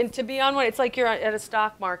to be on one, it's like you're at a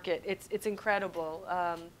stock market. It's incredible.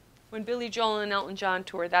 When Billy Joel and Elton John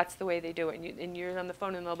tour, that's the way they do it. And you're on the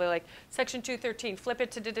phone, and they'll be like, Section 213, flip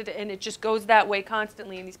it to and it just goes that way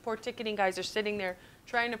constantly. And these poor ticketing guys are sitting there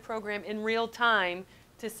trying to program in real time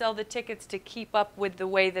to sell the tickets to keep up with the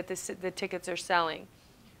way that the tickets are selling.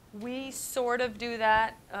 We sort of do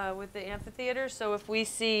that with the amphitheater. So if we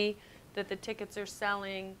see that the tickets are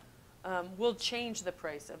selling, we'll change the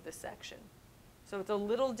price of the section. So it's a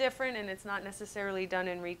little different, and it's not necessarily done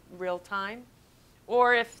in real time.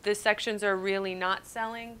 Or if the sections are really not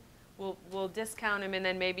selling, we'll discount them, and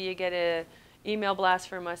then maybe you get an email blast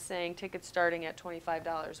from us saying tickets starting at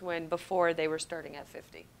 $25 when before they were starting at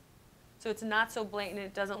 $50. So it's not so blatant,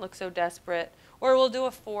 it doesn't look so desperate. Or we'll do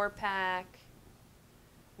a 4-pack.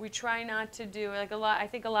 We try not to do, like I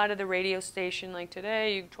think a lot of the radio station, like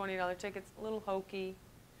today, you $20 tickets, a little hokey.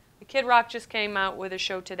 The Kid Rock just came out with a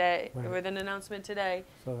show today, with an announcement today.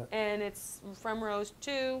 And it's from rows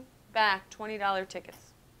 2 back, $20 tickets.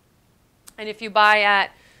 And if you buy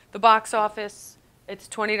at the box office, it's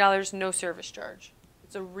 $20, no service charge.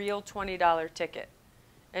 It's a real $20 ticket.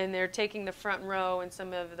 And they're taking the front row and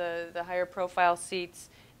some of the higher profile seats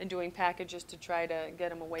and doing packages to try to get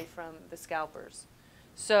them away from the scalpers.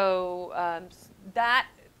 So that,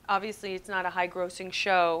 obviously, it's not a high grossing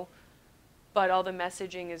show, but all the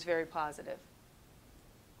messaging is very positive.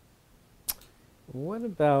 What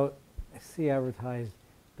about, I see advertised,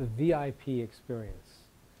 the VIP experience?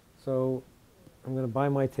 So I'm going to buy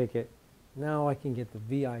my ticket. Now I can get the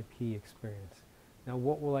VIP experience. Now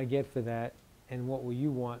what will I get for that? And what will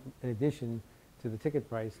you want in addition to the ticket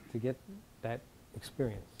price to get that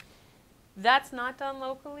experience? That's not done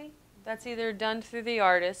locally. That's either done through the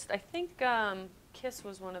artist. I think Kiss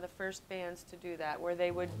was one of the first bands to do that, where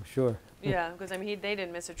they would... I'm sure. Yeah, because I mean, they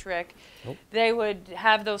didn't miss a trick. Nope. They would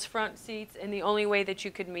have those front seats, and the only way that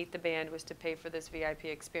you could meet the band was to pay for this VIP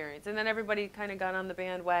experience. And then everybody kind of got on the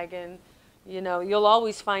bandwagon. You know, you'll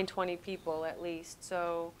always find 20 people at least.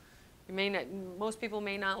 So you may not, most people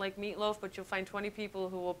may not like Meatloaf, but you'll find 20 people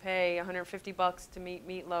who will pay $150 to meet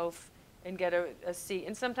Meatloaf and get a seat.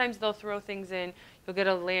 And sometimes they'll throw things in. You'll get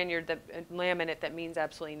a lanyard, a laminate that means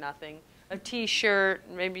absolutely nothing. A T-shirt,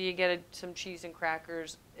 maybe you get some cheese and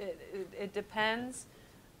crackers. It depends.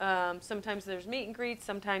 Sometimes there's meet and greets,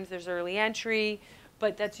 sometimes there's early entry,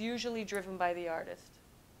 but that's usually driven by the artist.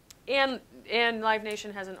 And Live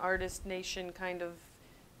Nation has an Artist Nation kind of,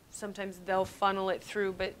 sometimes they'll funnel it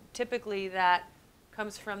through, but typically that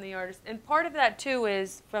comes from the artist. And part of that too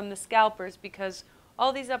is from the scalpers, because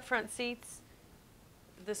all these upfront seats,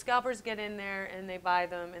 the scalpers get in there and they buy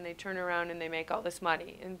them and they turn around and they make all this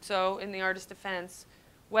money. And so in the artist defense,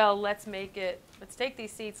 well, let's take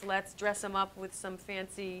these seats, let's dress them up with some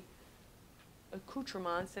fancy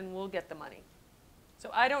accoutrements and we'll get the money. So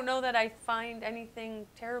I don't know that I find anything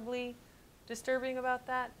terribly disturbing about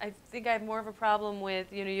that. I think I have more of a problem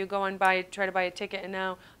with, you know, you go and try to buy a ticket, and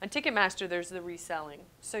now on Ticketmaster there's the reselling.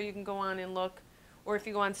 So you can go on and look, or if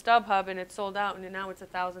you go on StubHub and it's sold out and now it's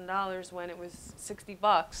 $1,000 when it was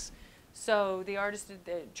 $60. So the artists are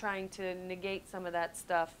trying to negate some of that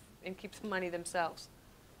stuff and keep some money themselves.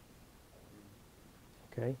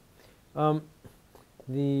 Okay.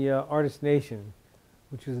 The Artist Nation,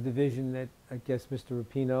 which is a division that I guess Mr.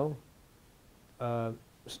 Rapino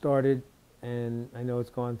started, and I know it's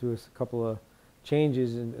gone through a couple of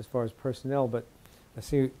changes as far as personnel, but I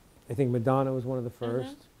think Madonna was one of the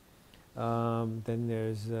first. Then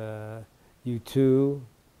there's U2,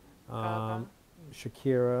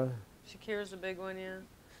 Shakira. Shakira's a big one, yeah.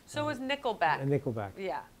 So is Nickelback. And Nickelback.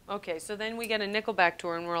 Yeah. Okay, so then we get a Nickelback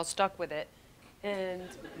tour and we're all stuck with it. And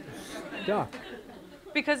Duck.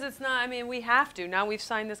 Because it's not, I mean, we have to. Now we've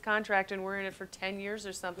signed this contract and we're in it for 10 years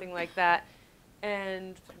or something like that.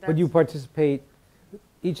 And that's, But you participate,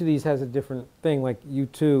 each of these has a different thing, like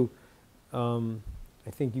U2, I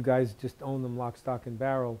think you guys just own them lock, stock, and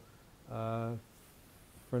barrel for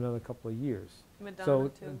another couple of years. Madonna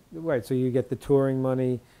So, too. right, so you get the touring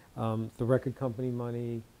money, the record company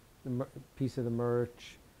money, piece of the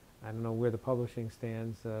merch. I don't know where the publishing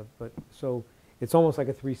stands, but so it's almost like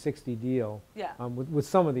a 360 deal Yeah. with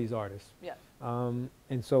some of these artists. Yeah.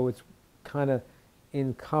 And so it's kind of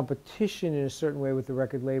in competition in a certain way with the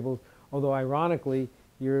record labels, although ironically,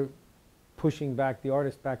 you're pushing back the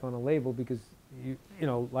artist back on a label because you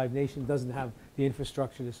know, Live Nation doesn't have the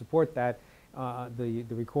infrastructure to support that, the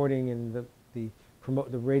recording and the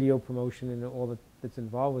radio promotion and all that's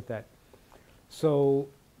involved with that. So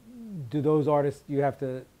do those artists, you have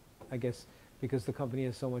to, I guess, because the company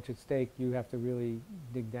has so much at stake, you have to really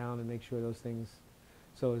dig down and make sure those things.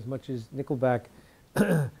 So as much as Nickelback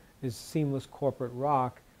is seamless corporate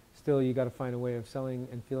rock, still you got to find a way of selling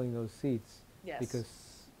and filling those seats. Yes. Because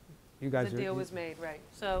you guys The deal was made, right.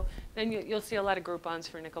 So then you'll see a lot of Groupons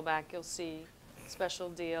for Nickelback. You'll see special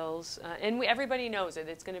deals. And everybody knows it.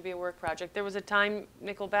 It's going to be a work project. There was a time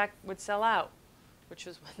Nickelback would sell out, which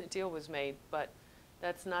was when the deal was made. But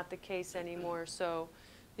that's not the case anymore. So,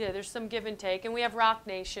 yeah, there's some give and take. And we have Rock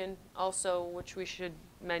Nation also, which we should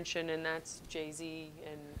mention, and that's Jay-Z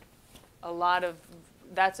and a lot of,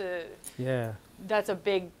 that's a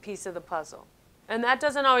big piece of the puzzle. And that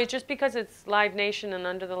doesn't always, just because it's Live Nation and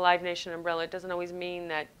under the Live Nation umbrella, it doesn't always mean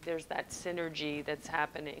that there's that synergy that's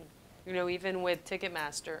happening. You know, even with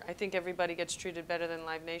Ticketmaster, I think everybody gets treated better than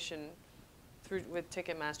Live Nation with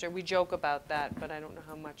Ticketmaster. We joke about that, but I don't know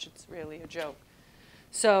how much it's really a joke.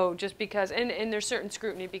 So just because, and there's certain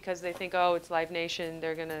scrutiny because they think, oh, it's Live Nation,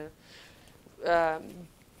 they're going to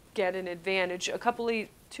get an advantage.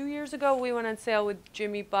 2 years ago, we went on sale with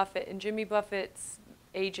Jimmy Buffett, and Jimmy Buffett's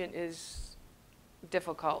agent is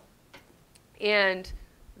difficult. And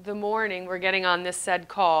the morning, we're getting on this said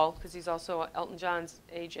call, because he's also Elton John's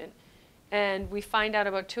agent, and we find out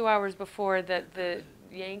about 2 hours before that the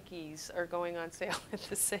Yankees are going on sale at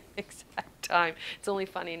the same exact time. It's only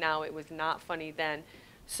funny now. It was not funny then.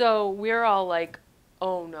 So we're all like,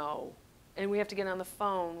 oh no. And we have to get on the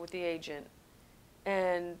phone with the agent.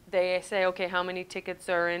 And they say, okay, how many tickets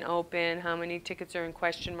are in open? How many tickets are in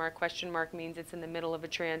question mark? Question mark means it's in the middle of a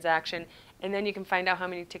transaction. And then you can find out how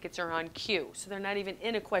many tickets are on queue. So they're not even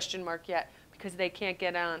in a question mark yet because they can't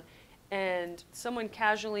get on. And someone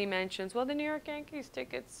casually mentions, well, the New York Yankees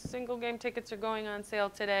tickets, single game tickets are going on sale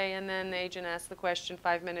today. And then the agent asks the question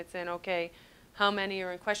 5 minutes in, okay, how many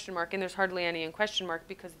are in question mark? And there's hardly any in question mark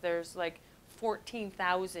because there's like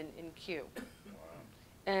 14,000 in queue.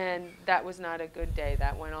 And that was not a good day.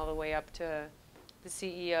 That went all the way up to the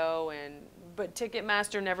CEO, but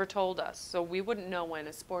Ticketmaster never told us, so we wouldn't know when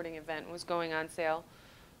a sporting event was going on sale.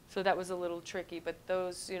 So that was a little tricky. But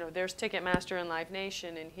those, you know, there's Ticketmaster and Live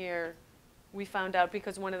Nation, and here we found out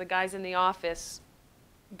because one of the guys in the office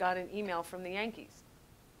got an email from the Yankees.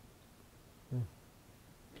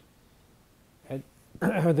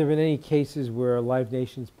 Have there been any cases where Live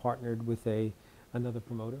Nation's partnered with another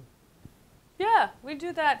promoter? Yeah, we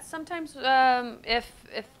do that sometimes. If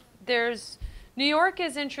there's, New York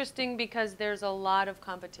is interesting because there's a lot of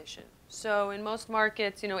competition. So in most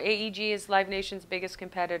markets, you know, AEG is Live Nation's biggest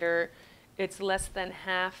competitor. It's less than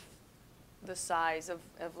half the size of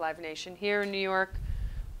Live Nation. Here in New York,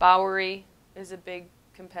 Bowery is a big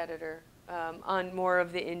competitor on more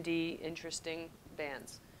of the indie, interesting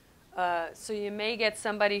bands. So you may get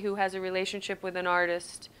somebody who has a relationship with an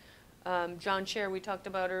artist. John Cher, we talked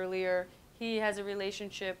about earlier. He has a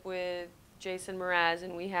relationship with Jason Mraz,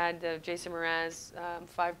 and we had the Jason Mraz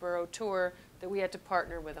 5-borough tour that we had to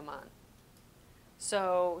partner with him on.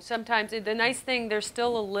 So sometimes, the nice thing, there's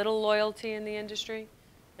still a little loyalty in the industry,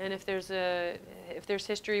 and if there's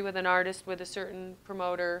history with an artist with a certain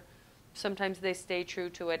promoter, sometimes they stay true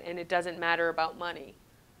to it, and it doesn't matter about money.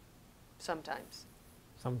 Sometimes.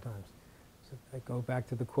 Sometimes. So I go back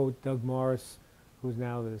to the quote Doug Morris, who's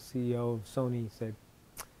now the CEO of Sony, said,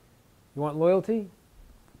 "You want loyalty?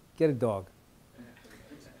 Get a dog."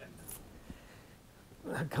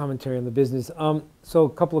 Commentary on the business. So a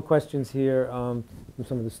couple of questions here from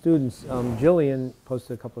some of the students. Jillian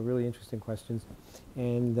posted a couple of really interesting questions.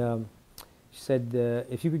 And she said,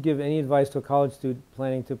 if you could give any advice to a college student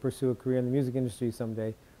planning to pursue a career in the music industry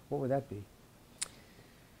someday, what would that be?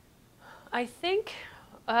 I think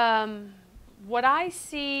what I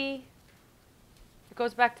see, it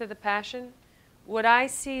goes back to the passion. What I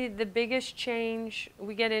see the biggest change,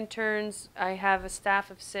 we get interns, I have a staff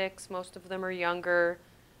of 6, most of them are younger,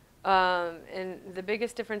 and the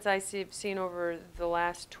biggest difference I've seen over the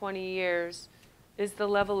last 20 years is the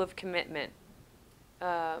level of commitment.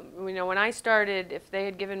 You know, when I started, if they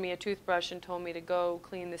had given me a toothbrush and told me to go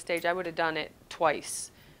clean the stage, I would have done it twice.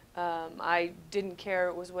 I didn't care,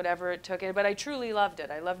 it was whatever it took, but I truly loved it.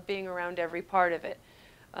 I loved being around every part of it.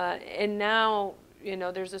 And now, you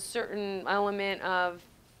know, there's a certain element of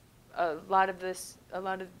a lot of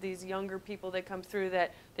these younger people that come through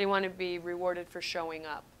that they want to be rewarded for showing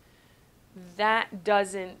up. That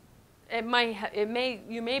doesn't, you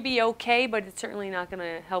may be okay, but it's certainly not going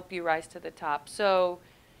to help you rise to the top. So,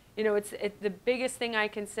 you know, the biggest thing I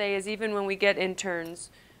can say is, even when we get interns,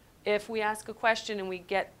 if we ask a question and we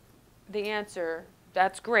get the answer,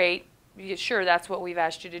 that's great. Sure, that's what we've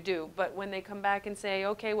asked you to do. But when they come back and say,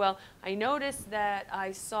 okay, well, I noticed that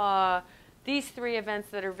I saw these 3 events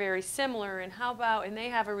that are very similar, and how about, and they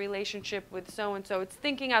have a relationship with so-and-so. It's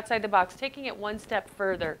thinking outside the box, taking it one step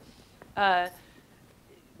further.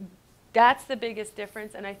 That's the biggest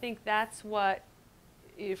difference, and I think that's what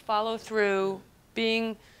you follow through.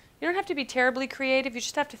 You don't have to be terribly creative, you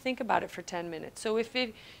just have to think about it for 10 minutes. So if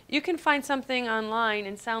you can find something online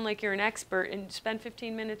and sound like you're an expert and spend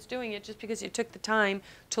 15 minutes doing it just because you took the time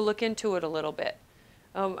to look into it a little bit.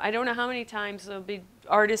 I don't know how many times there'll be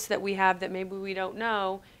artists that we have that maybe we don't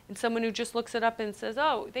know, and someone who just looks it up and says,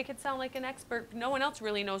 oh, they could sound like an expert. No one else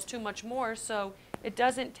really knows too much more, so it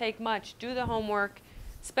doesn't take much. Do the homework,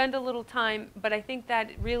 spend a little time, but I think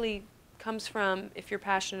that really comes from if you're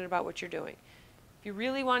passionate about what you're doing. If you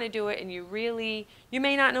really want to do it, and you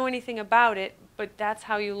may not know anything about it, but that's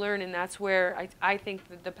how you learn, and that's where I think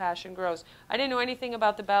that the passion grows. I didn't know anything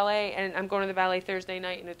about the ballet, and I'm going to the ballet Thursday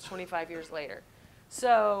night, and it's 25 years later.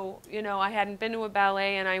 So, you know, I hadn't been to a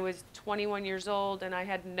ballet, and I was 21 years old, and I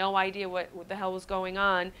had no idea what the hell was going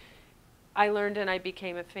on. I learned, and I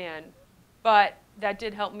became a fan. But that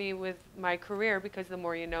did help me with my career, because the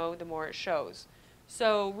more you know, the more it shows.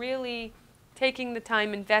 So really taking the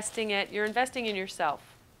time, investing it, you're investing in yourself.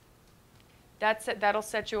 That'll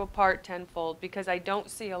set you apart tenfold, because I don't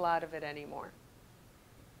see a lot of it anymore.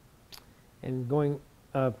 And going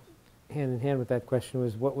hand in hand with that question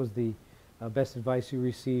was, what was the best advice you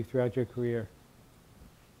received throughout your career?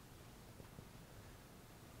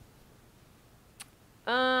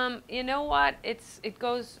 You know what?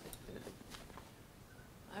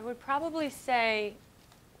 I would probably say,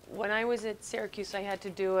 when I was at Syracuse, I had to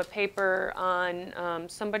do a paper on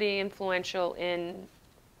somebody influential in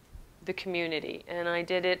the community, and I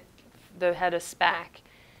did it, the head of SPAC.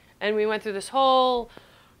 And we went through this whole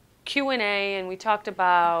Q&A, and we talked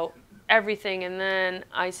about everything, and then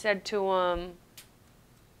I said to him,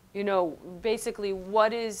 you know, basically,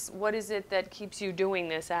 what is it that keeps you doing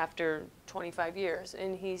this after 25 years?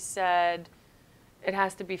 And he said, it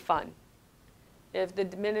has to be fun. If the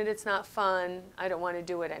minute it's not fun, I don't want to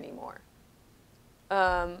do it anymore.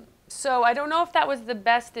 So I don't know if that was the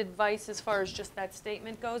best advice as far as just that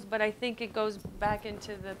statement goes, but I think it goes back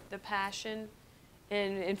into the passion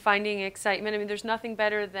and finding excitement. I mean, there's nothing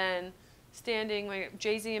better than standing, like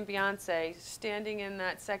Jay-Z and Beyonce, standing in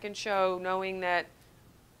that second show knowing that,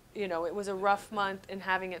 you know, it was a rough month and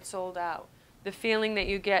having it sold out. The feeling that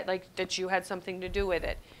you get, like, that you had something to do with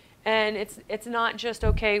it. And it's not just,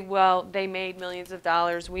 okay, well, they made millions of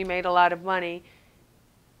dollars, we made a lot of money.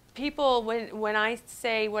 People, when I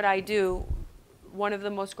say what I do, one of the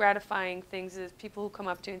most gratifying things is people who come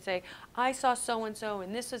up to me and say, I saw so-and-so,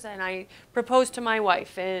 and this was, and I proposed to my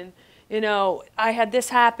wife, and, you know, I had this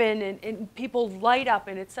happen, and people light up,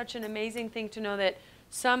 and it's such an amazing thing to know that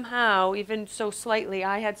somehow, even so slightly,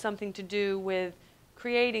 I had something to do with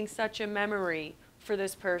creating such a memory for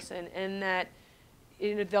this person, and that,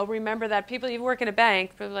 you know, they'll remember that. People, you work in a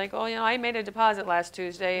bank, they're like, oh, you know, I made a deposit last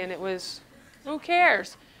Tuesday, and it was, who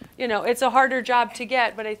cares? You know, it's a harder job to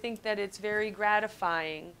get, but I think that it's very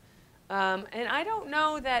gratifying. And I don't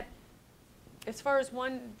know that, as far as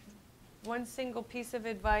one single piece of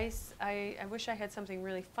advice, I wish I had something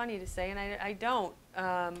really funny to say, and I don't.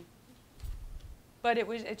 But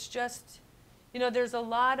it's just, you know, there's a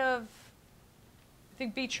lot of, I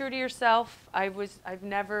think, be true to yourself. I've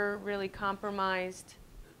never really compromised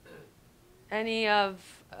any of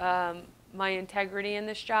my integrity in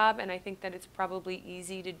this job, and I think that it's probably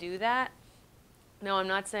easy to do that. Now, I'm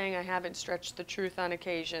not saying I haven't stretched the truth on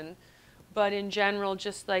occasion, but in general,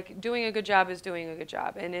 just like doing a good job is doing a good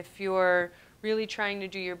job. And if you're really trying to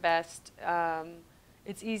do your best,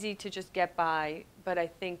 it's easy to just get by, but I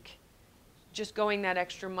think just going that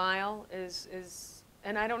extra mile is,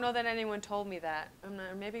 and I don't know that anyone told me that.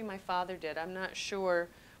 Maybe my father did, I'm not sure.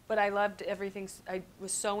 But I loved everything. I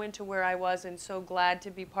was so into where I was and so glad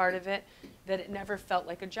to be part of it that it never felt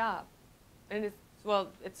like a job. And well,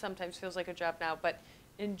 it sometimes feels like a job now, but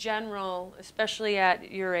in general, especially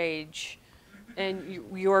at your age and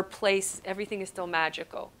your place, everything is still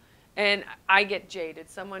magical. And I get jaded.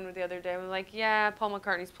 Someone the other day was like, yeah, Paul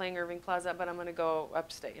McCartney's playing Irving Plaza, but I'm going to go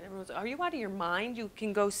upstate. And everyone's like, are you out of your mind? You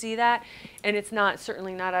can go see that? And it's not,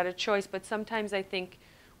 certainly not out of choice, but sometimes I think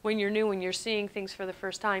when you're new and you're seeing things for the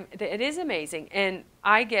first time, it is amazing. And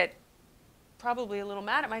I get probably a little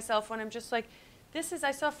mad at myself when I'm just like,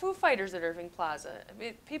 I saw Foo Fighters at Irving Plaza. I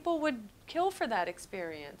mean, people would kill for that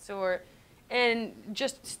experience. And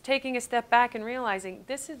just taking a step back and realizing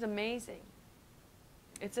this is amazing.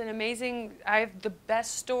 It's an amazing, I have the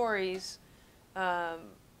best stories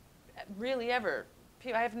really ever.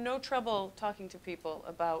 I have no trouble talking to people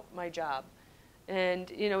about my job.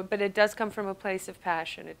 And, you know, but it does come from a place of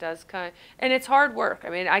passion. It does and it's hard work. I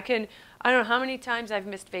mean, I don't know how many times I've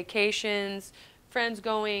missed vacations, friends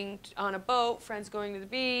going on a boat, friends going to the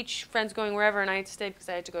beach, friends going wherever, and I had to stay because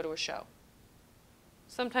I had to go to a show.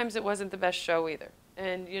 Sometimes it wasn't the best show either.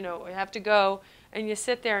 And, you know, you have to go, and you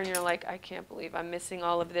sit there and you're like, I can't believe I'm missing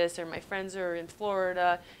all of this, or my friends are in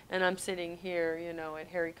Florida, and I'm sitting here, you know, at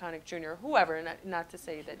Harry Connick Jr., or whoever, and not to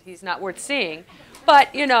say that he's not worth seeing,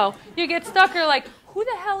 but, you know, you get stuck, you're like, who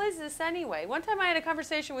the hell is this anyway? One time I had a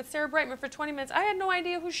conversation with Sarah Brightman for 20 minutes. I had no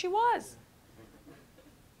idea who she was.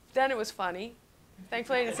 Then it was funny.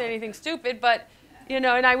 Thankfully, I didn't say anything stupid, but, you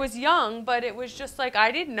know, and I was young, but it was just like,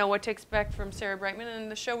 I didn't know what to expect from Sarah Brightman, and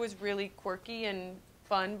the show was really quirky and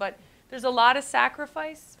fun, but there's a lot of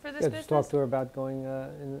sacrifice for this business. Just talk to her about going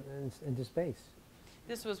into space.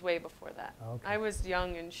 This was way before that. Okay. I was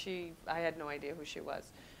young, and I had no idea who she was.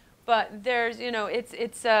 But there's, you know, it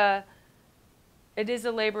is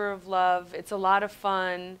a labor of love. It's a lot of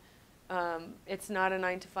fun. It's not a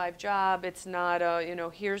 9-to-5 job. It's not a, you know,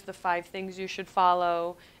 here's the 5 things you should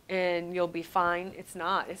follow and you'll be fine. It's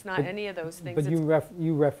not. It's not any of those things. But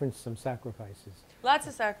you referenced some sacrifices. Lots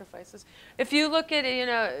of sacrifices. If you look at, you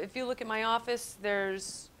know, if you look at my office, their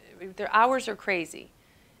hours are crazy,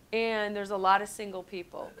 and there's a lot of single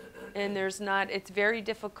people, and it's very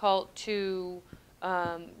difficult to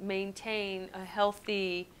maintain a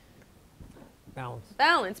healthy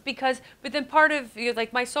balance because, but then part of, you know,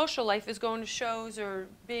 like my social life is going to shows or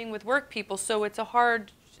being with work people, so it's not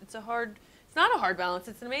a hard balance.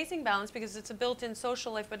 It's an amazing balance because it's a built-in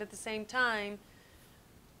social life, but at the same time,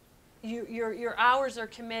 your hours are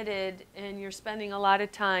committed and you're spending a lot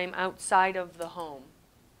of time outside of the home.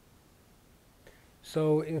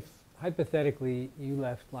 So if, hypothetically, you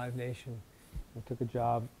left Live Nation and took a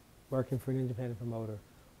job working for an independent promoter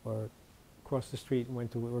or across the street and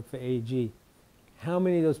went to work for AEG, how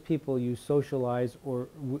many of those people you socialize or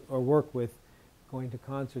work with going to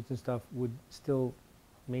concerts and stuff would still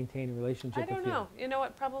maintain a relationship with you? I don't know. You know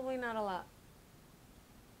what? Probably not a lot.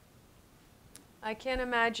 I can't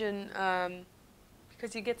imagine,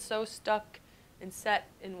 because you get so stuck and set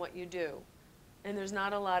in what you do, and there's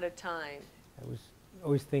not a lot of time. I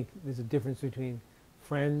always think there's a difference between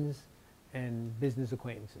friends and business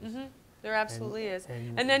acquaintances. Mm-hmm. There absolutely is.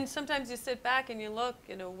 And then sometimes you sit back and you look,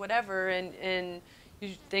 you know, whatever, and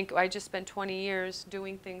you think, I just spent 20 years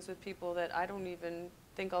doing things with people that I don't even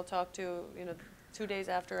think I'll talk to, you know, 2 days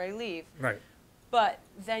after I leave. Right. But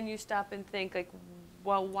then you stop and think, like,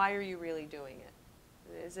 well, why are you really doing it?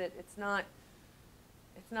 It's not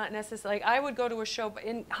necessary. Like, I would go to a show,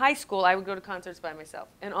 in high school, I would go to concerts by myself,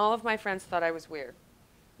 and all of my friends thought I was weird.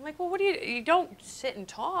 I'm like, well, what do you don't sit and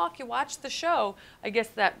talk, you watch the show. I guess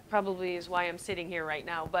that probably is why I'm sitting here right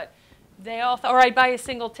now, but they all thought, or I'd buy a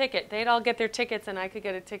single ticket. They'd all get their tickets, and I could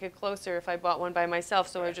get a ticket closer if I bought one by myself,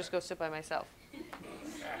 so I'd just go sit by myself.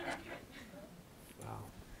 Wow.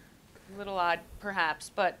 A little odd,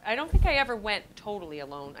 perhaps, but I don't think I ever went totally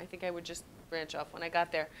alone. I think I would just branch off when I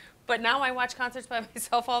got there. But now I watch concerts by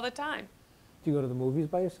myself all the time. Do you go to the movies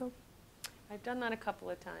by yourself? I've done that a couple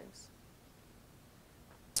of times.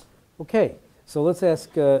 Okay, so let's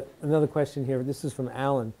ask another question here. This is from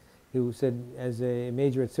Alan, who said, as a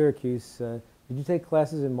major at Syracuse, did you take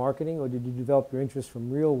classes in marketing, or did you develop your interest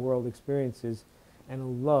from real-world experiences and a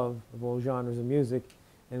love of all genres of music?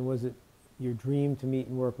 And was it your dream to meet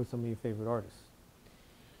and work with some of your favorite artists?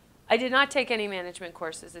 I did not take any management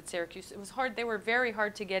courses at Syracuse. It was hard. They were very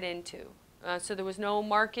hard to get into. So there was no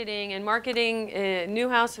marketing. And marketing,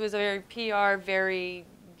 Newhouse was very PR, very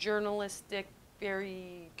journalistic,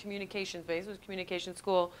 very communications-based. It was a communication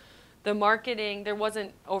school. The marketing, there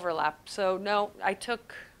wasn't overlap. So no, I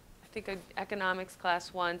took, I think, an economics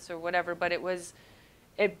class once or whatever, but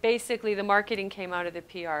it basically, the marketing came out of the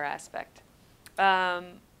PR aspect.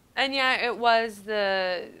 And yeah, it was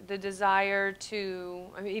the desire to,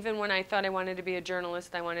 I mean, even when I thought I wanted to be a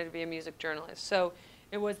journalist, I wanted to be a music journalist. So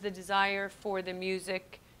it was the desire for the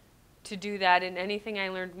music to do that, and anything I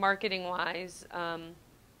learned marketing-wise,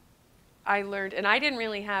 I learned, and I didn't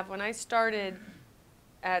really have, when I started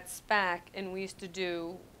at SPAC and we used to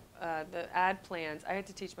do the ad plans, I had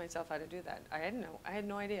to teach myself how to do that. I had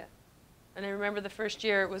no idea. And I remember the first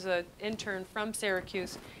year, it was an intern from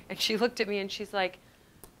Syracuse, and she looked at me and she's like,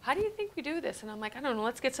 how do you think we do this? And I'm like, I don't know,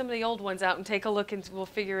 let's get some of the old ones out and take a look and we'll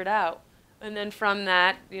figure it out. And then from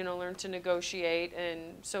that, you know, learn to negotiate,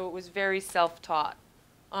 and so it was very self-taught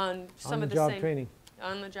on some of the on-the-job same training.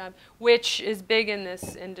 On the job, which is big in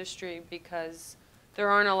this industry because there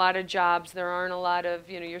aren't a lot of jobs, there aren't a lot of,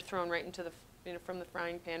 you know, you're thrown right into the, you know, from the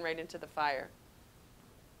frying pan right into the fire.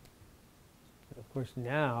 Of course,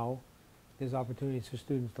 now there's opportunities for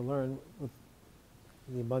students to learn with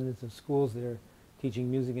the abundance of schools that are teaching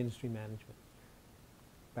music industry management.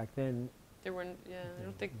 Back then, There were, yeah, I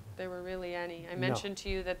don't think there were really any. I No. mentioned to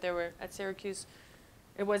you that there were, at Syracuse,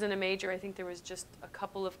 it wasn't a major. I think there was just a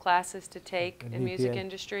couple of classes to take And in music VPA.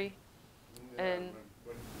 industry. And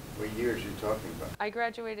What years are you talking about? I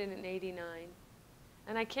graduated in '89.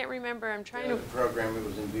 And I can't remember, I'm trying The to, program, it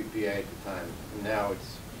was in VPA at the time, and now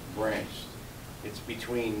it's branched. It's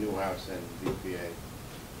between Newhouse and VPA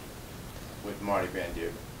with Marty Van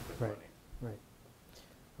Dier. Right. right.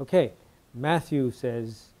 Okay, Matthew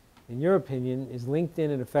says, in your opinion, is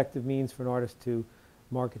LinkedIn an effective means for an artist to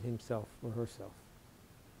market himself or herself?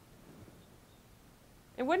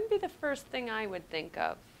 it wouldn't be the first thing I would think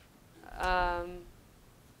of.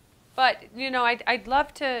 But, you know, I'd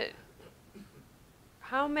love to,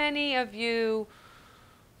 how many of you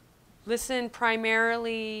listen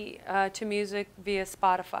primarily to music via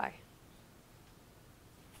Spotify?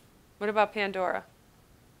 What about Pandora?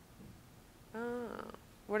 Oh.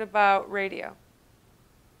 What about radio?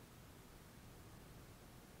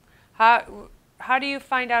 How do you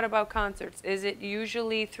find out about concerts? Is it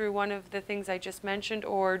usually through one of the things I just mentioned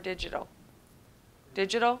or digital?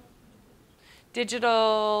 Digital?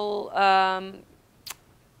 Digital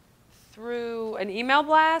through an email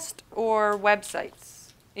blast or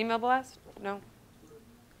websites? Email blast? No?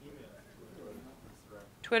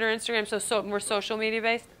 Twitter, Instagram, so more social media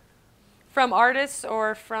based? From artists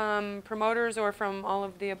or from promoters or from all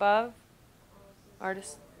of the above?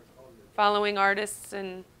 Artists? Following artists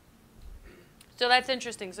and... So that's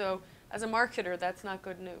interesting. So as a marketer, that's not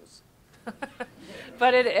good news.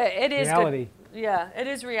 But it is Reality. Good. Yeah, it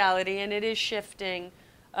is reality, and it is shifting.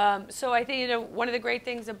 So I think, you know, one of the great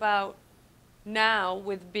things about now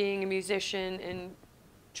with being a musician and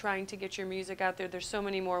trying to get your music out there, there's so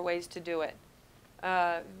many more ways to do it.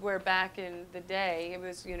 Where back in the day, it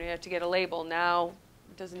was, you know, you had to get a label. Now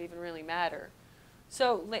it doesn't even really matter.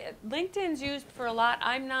 So LinkedIn's used for a lot.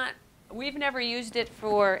 We've never used it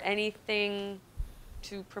for anything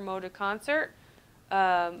to promote a concert.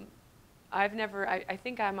 I've never, I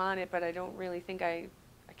think I'm on it, but I don't really think I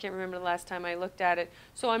can't remember the last time I looked at it.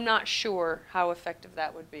 So I'm not sure how effective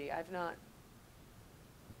that would be. I've not.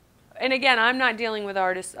 And again, I'm not dealing with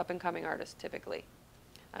artists, up-and-coming artists, typically.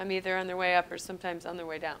 I'm either on their way up or sometimes on their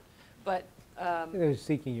way down. But They're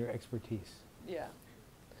seeking your expertise. yeah.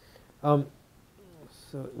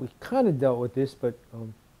 So we kind of dealt with this, but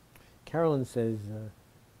Carolyn says,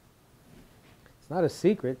 it's not a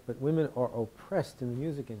secret, but women are oppressed in the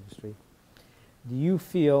music industry. Do you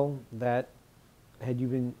feel that, had you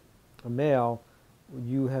been a male, would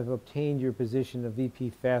you have obtained your position of VP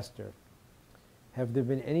faster? Have there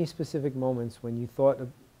been any specific moments when you thought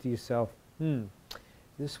to yourself,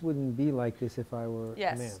 this wouldn't be like this if I were a man?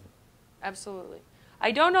 Yes, absolutely.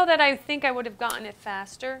 I don't know that I think I would have gotten it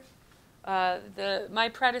faster. My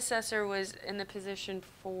predecessor was in the position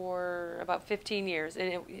for about 15 years,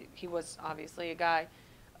 and he was obviously a guy.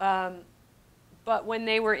 But when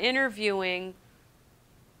they were interviewing,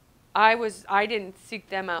 I didn't seek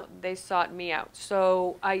them out; they sought me out.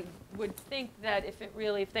 So I would think that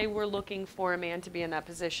if they were looking for a man to be in that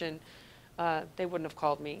position, they wouldn't have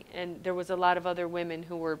called me. And there was a lot of other women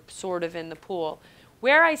who were sort of in the pool.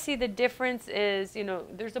 Where I see the difference is, you know,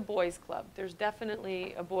 there's a boys' club. There's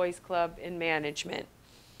definitely a boys' club in management.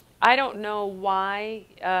 I don't know why.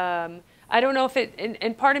 I don't know if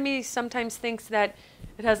and part of me sometimes thinks that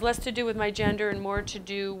it has less to do with my gender and more to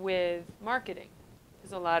do with marketing,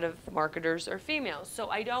 because a lot of marketers are females. So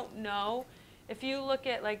I don't know. If you look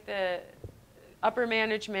at like the upper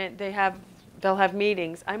management, they'll have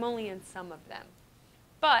meetings. I'm only in some of them.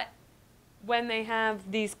 But when they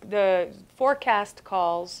have the forecast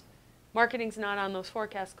calls, marketing's not on those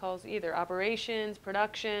forecast calls either. Operations,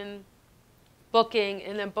 production, booking,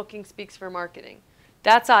 and then booking speaks for marketing.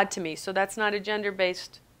 That's odd to me. So that's not a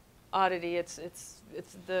gender-based oddity. It's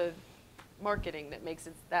the marketing that makes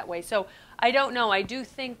it that way. So I don't know. I do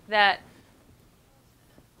think that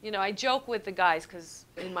you know, I joke with the guys because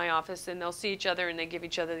in my office, and they'll see each other and they give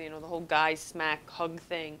each other, you know, the whole guy smack hug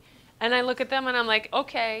thing. And I look at them and I'm like,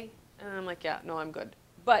 okay. And I'm like, yeah, no, I'm good.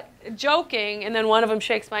 But joking, and then one of them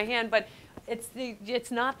shakes my hand, but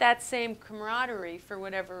it's not that same camaraderie for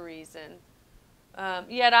whatever reason.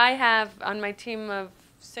 Yet I have, on my team of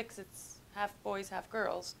 6, it's half boys, half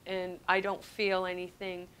girls, and I don't feel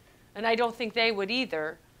anything, and I don't think they would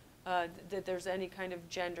either, that there's any kind of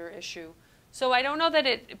gender issue. So I don't know that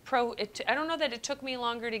I don't know that it took me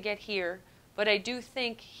longer to get here, but I do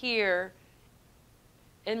think here,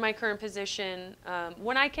 in my current position,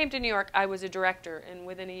 when I came to New York, I was a director, and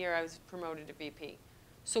within a year I was promoted to VP.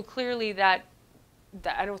 So clearly that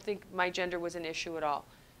I don't think my gender was an issue at all.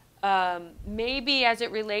 Maybe as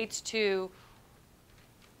it relates to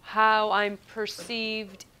how I'm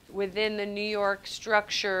perceived within the New York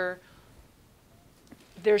structure,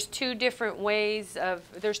 there's two different levels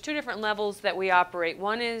that we operate.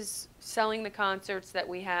 One is selling the concerts that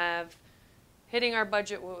we have, hitting our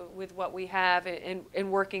budget with what we have,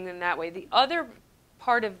 and working in that way. The other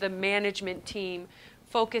part of the management team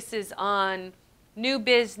focuses on new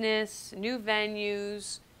business, new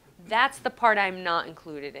venues. That's the part I'm not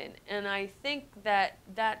included in. And I think that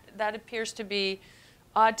appears to be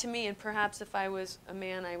odd to me, and perhaps if I was a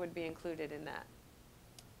man, I would be included in that.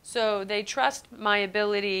 So they trust my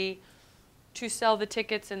ability to sell the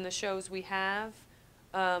tickets and the shows we have,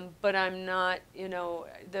 but I'm not, you know,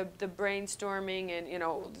 the brainstorming and, you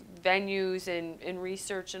know, venues and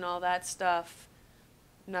research and all that stuff,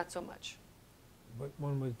 not so much. But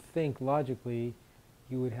one would think logically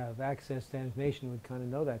you would have access to information, would kind of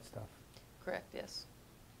know that stuff. Correct, yes.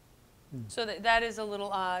 So that is a little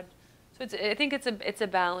odd. So I think it's a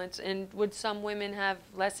balance. And would some women have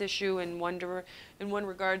less issue in one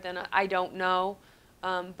regard than I don't know.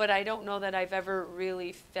 But I don't know that I've ever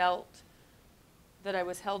really felt that I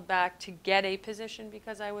was held back to get a position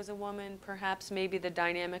because I was a woman. Perhaps maybe the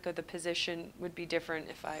dynamic of the position would be different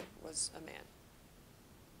if I was a man.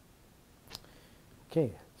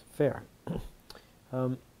 Okay, that's fair.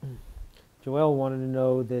 Joelle wanted to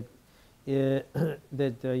know that you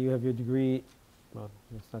have your degree. Well,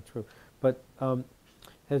 that's not true. But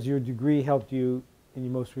has your degree helped you in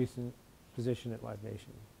your most recent position at Live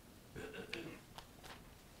Nation?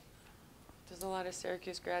 There's a lot of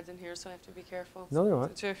Syracuse grads in here, so I have to be careful. No, there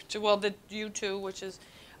aren't. Well, you two, which is,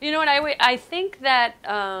 you know what, I think that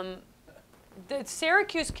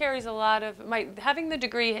Syracuse carries a lot of, having the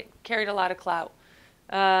degree carried a lot of clout.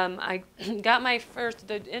 I got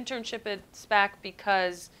the internship at SPAC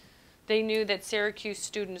because they knew that Syracuse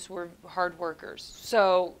students were hard workers.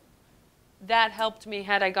 So that helped me.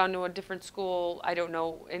 Had I gone to a different school, I don't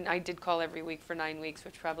know, and I did call every week for 9 weeks,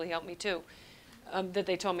 which probably helped me too, that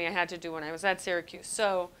they told me I had to do when I was at Syracuse.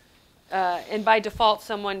 So, and by default,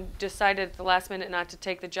 someone decided at the last minute not to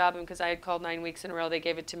take the job, and because I had called 9 weeks in a row, they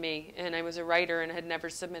gave it to me. And I was a writer and had never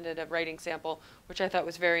submitted a writing sample, which I thought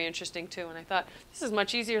was very interesting too. And I thought, this is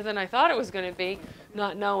much easier than I thought it was going to be,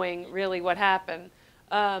 not knowing really what happened.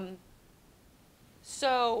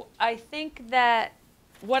 So I think that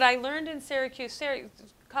what I learned in Syracuse,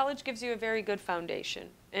 college gives you a very good foundation.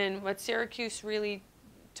 And what Syracuse really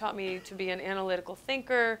taught me to be an analytical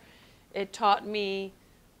thinker. It taught me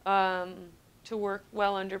to work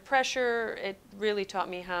well under pressure. It really taught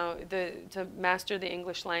me how to master the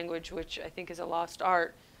English language, which I think is a lost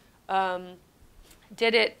art.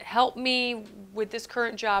 Did it help me with this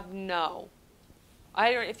current job? No.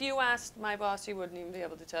 If you asked my boss, he wouldn't even be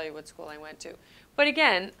able to tell you what school I went to. But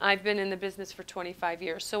again, I've been in the business for 25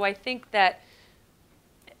 years, so I think that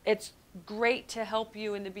it's great to help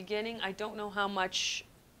you in the beginning. I don't know how much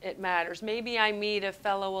it matters. Maybe I meet a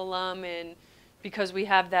fellow alum, and because we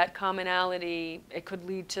have that commonality, it could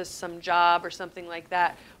lead to some job or something like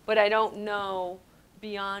that. But I don't know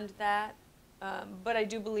beyond that. But I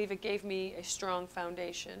do believe it gave me a strong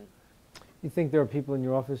foundation. You think there are people in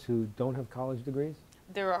your office who don't have college degrees?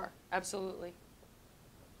 There are, absolutely.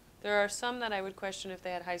 There are some that I would question if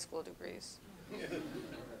they had high school degrees.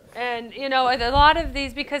 And, you know, a lot of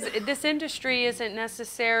these, because this industry isn't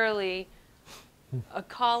necessarily a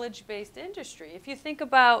college-based industry. If you think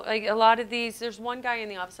about, like, a lot of these, there's one guy in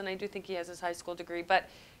the office, and I do think he has his high school degree, but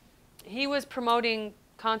he was promoting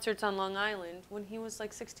concerts on Long Island when he was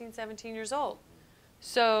like 16, 17 years old.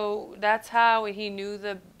 So that's how he knew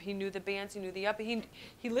the bands, he knew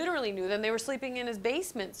he literally knew them. They were sleeping in his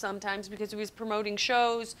basement sometimes because he was promoting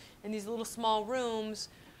shows in these little small rooms.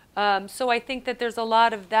 So I think that there's a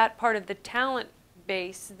lot of that part of the talent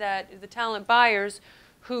base, that the talent buyers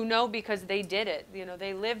who know because they did it. You know,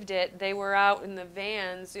 they lived it. They were out in the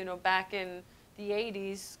vans, you know, back in the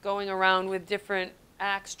 80s going around with different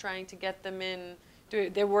acts, trying to get them in.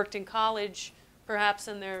 They worked in college, perhaps,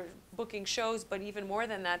 and they're booking shows, but even more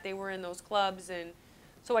than that, they were in those clubs. And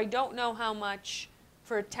so I don't know how much,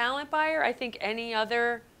 for a talent buyer, I think any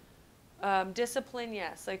other discipline,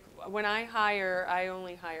 yes. Like when I hire, I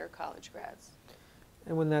only hire college grads.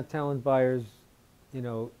 And when that talent buyer's,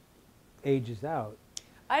 ages out.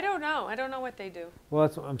 I don't know. I don't know what they do. Well,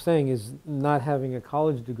 that's what I'm saying, is not having a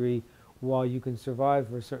college degree, while you can survive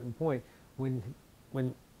for a certain point, when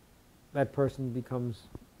that person becomes,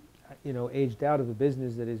 aged out of a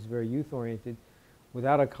business that is very youth-oriented,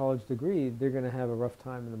 without a college degree, they're going to have a rough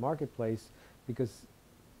time in the marketplace, because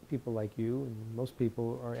people like you and most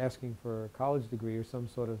people are asking for a college degree or some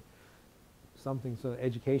sort of something so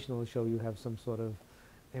educational to show you have some sort of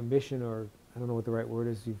ambition, or I don't know what the right word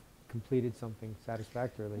is, you've completed something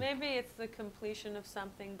satisfactorily. Maybe it's the completion of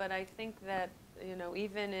something, but I think that,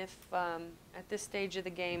 even if at this stage of the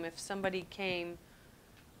game, if somebody came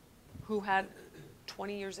who had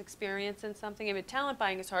 20 years experience in something, I mean, talent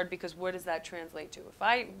buying is hard because what does that translate to? If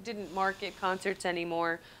I didn't market concerts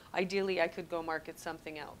anymore, ideally I could go market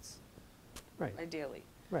something else. Right. Ideally.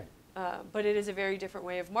 Right. But it is a very different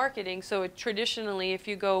way of marketing. So traditionally, if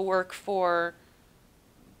you go work for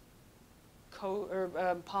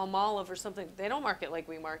Palmolive or something, they don't market like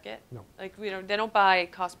we market. No. Like they don't buy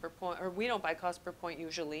cost per point, or we don't buy cost per point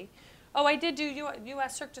usually. Oh, I did do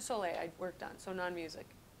U.S. Cirque du Soleil. I worked on, so non-music.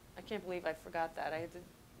 I can't believe I forgot that. I had to,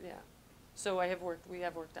 yeah. So we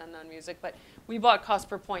have worked on non-music, but we bought cost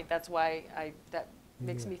per point. That's why that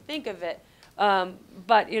makes me think of it.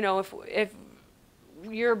 But if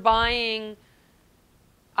you're buying,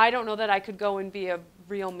 I don't know that I could go and be a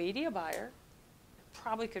real media buyer.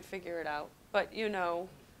 Probably could figure it out. But,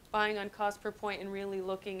 buying on cost per point and really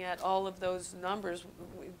looking at all of those numbers,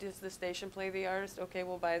 does the station play the artist? Okay,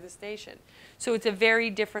 we'll buy the station. So it's a very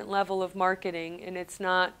different level of marketing, and it's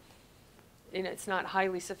not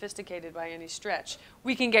highly sophisticated by any stretch.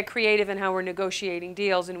 We can get creative in how we're negotiating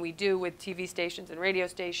deals, and we do with TV stations and radio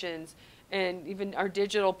stations and even our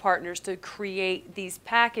digital partners to create these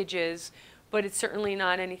packages, but it's certainly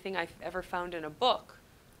not anything I've ever found in a book.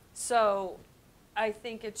 So I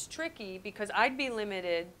think it's tricky because I'd be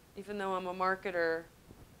limited, even though I'm a marketer.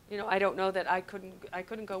 I don't know that I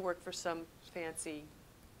couldn't go work for some fancy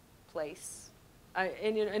place.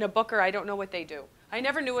 In a booker, I don't know what they do. I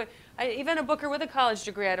never knew even a booker with a college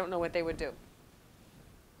degree, I don't know what they would do.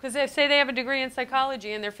 Because they say they have a degree in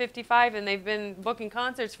psychology and they're 55 and they've been booking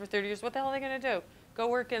concerts for 30 years. What the hell are they going to do? Go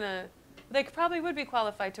work in a... They probably would be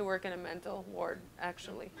qualified to work in a mental ward,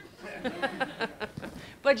 actually.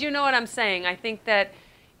 But you know what I'm saying. I think that,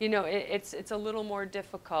 it's a little more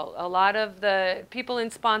difficult. A lot of the people in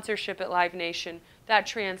sponsorship at Live Nation, that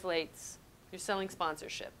translates. You're selling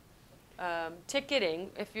sponsorship. Ticketing,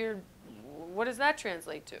 what does that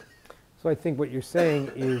translate to? So I think what you're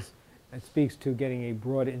saying is, it speaks to getting a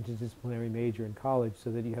broad interdisciplinary major in college so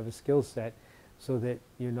that you have a skill set, so that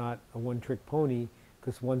you're not a one-trick pony.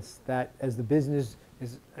 Because once as the business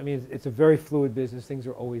is, it's a very fluid business, things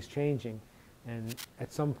are always changing. And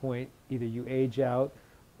at some point, either you age out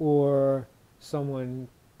or someone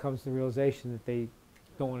comes to the realization that they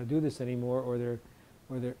don't want to do this anymore, or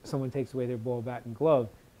someone takes away their ball, bat, and glove.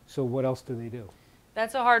 So what else do they do?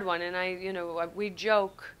 That's a hard one. And we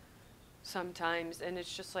joke sometimes, and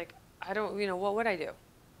it's just like, I don't, what would I do?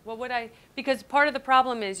 Because part of the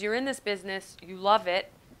problem is you're in this business, you love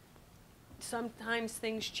it. Sometimes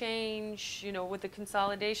things change, with the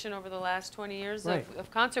consolidation over the last 20 years right. of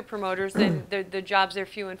concert promoters, then the jobs are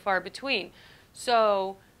few and far between.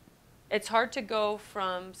 So it's hard to go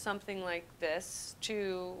from something like this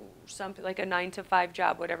to something like a 9-to-5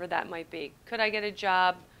 job, whatever that might be. Could I get a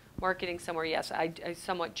job marketing somewhere? Yes, I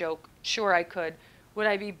somewhat joke. Sure, I could. Would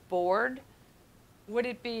I be bored? Would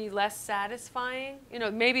it be less satisfying?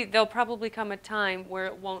 Maybe there'll probably come a time where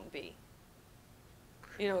it won't be.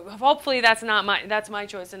 Hopefully that's my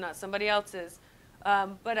choice and not somebody else's.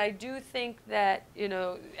 But I do think that,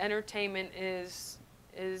 entertainment is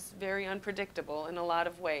very unpredictable in a lot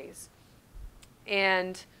of ways.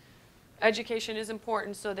 And education is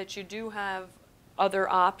important so that you do have other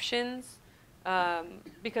options.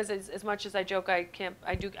 Because as much as I joke, I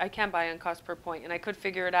can buy on cost per point, and I could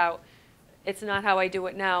figure it out. It's not how I do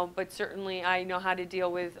it now, but certainly I know how to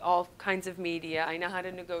deal with all kinds of media. I know how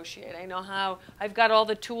to negotiate. I've got all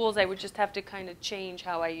the tools. I would just have to kind of change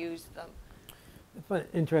how I use them.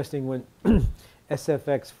 It's interesting when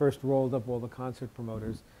SFX first rolled up all the concert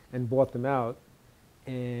promoters and bought them out,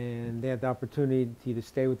 and they had the opportunity to either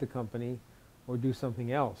stay with the company or do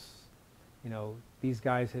something else. These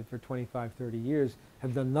guys for 25, 30 years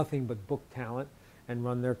have done nothing but book talent. and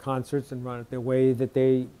run their concerts and run it the way that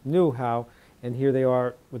they knew how. And here they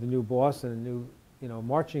are with a new boss and a new,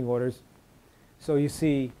 marching orders. So you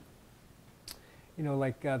see,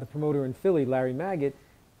 like the promoter in Philly, Larry Maggot,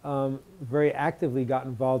 very actively got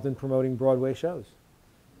involved in promoting Broadway shows.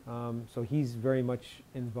 So he's very much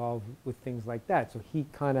involved with things like that. So he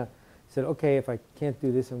kind of said, okay, if I can't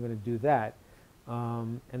do this, I'm going to do that.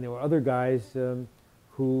 And there were other guys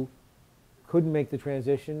who couldn't make the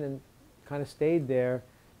transition and kind of stayed there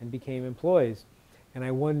and became employees. And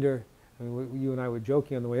I wonder, you and I were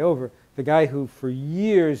joking on the way over, the guy who for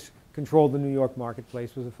years controlled the New York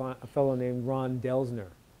marketplace was a fellow named Ron Delsner.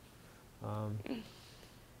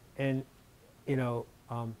 And,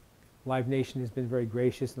 Live Nation has been very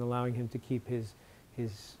gracious in allowing him to keep his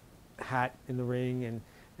hat in the ring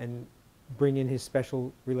and bring in his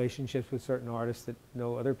special relationships with certain artists that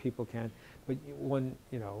no other people can. But one,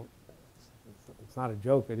 it's not a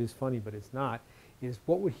joke, it is funny, but it's not, is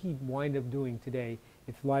what would he wind up doing today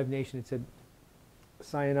if Live Nation had said,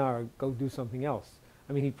 sayonara, go do something else?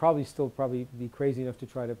 I mean, he'd probably be crazy enough to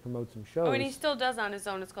try to promote some shows. Oh, and he still does on his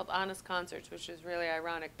own. It's called Honest Concerts, which is really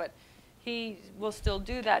ironic. But he will still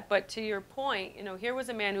do that. But to your point, here was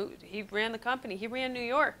a man who, he ran the company. He ran New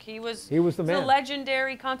York. He was the man. The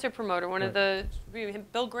legendary concert promoter. One of the,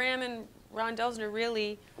 Bill Graham and Ron Delsner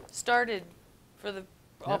really started for the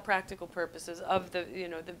all practical purposes of the,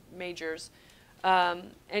 the majors.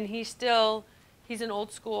 And he's an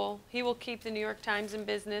old school. He will keep the New York Times in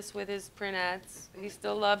business with his print ads. He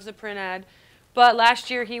still loves a print ad. But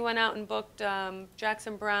last year he went out and booked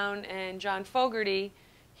Jackson Browne and John Fogerty.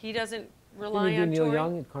 He doesn't rely on Neil touring.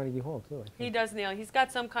 Young at Carnegie Hall too. I think. He does Neil. He's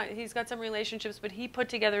got some relationships, but he put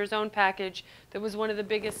together his own package that was one of the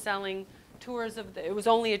biggest selling tours of it was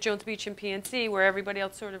only at Jones Beach and PNC, where everybody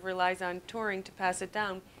else sort of relies on touring to pass it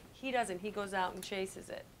down. He doesn't. He goes out and chases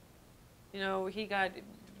it. He got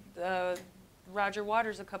Roger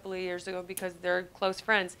Waters a couple of years ago because they're close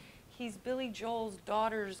friends. He's Billy Joel's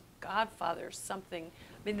daughter's godfather, something.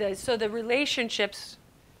 I mean, so the relationships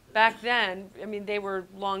back then, I mean, they were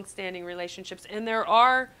long-standing relationships. And there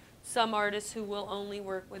are some artists who will only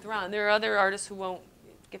work with Ron. There are other artists who won't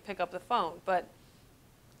pick up the phone, but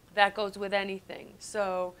that goes with anything.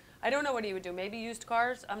 So I don't know what he would do. Maybe used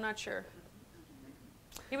cars? I'm not sure.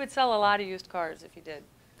 He would sell a lot of used cars if he did.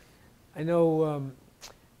 I know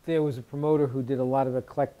there was a promoter who did a lot of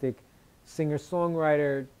eclectic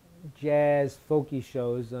singer-songwriter, jazz, folky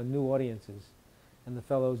shows on new audiences. And the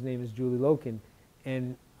fellow's name is Julie Loken.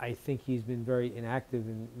 And I think he's been very inactive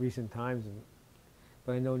in recent times.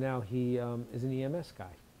 But I know now he is an EMS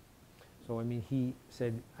guy. So, I mean, he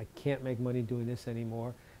said, I can't make money doing this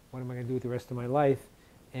anymore. What am I going to do with the rest of my life?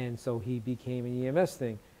 And so he became an EMS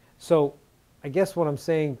thing. So I guess what I'm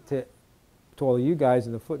saying to all of you guys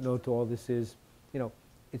in the footnote to all this is,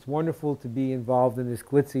 it's wonderful to be involved in this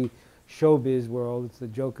glitzy showbiz world. It's the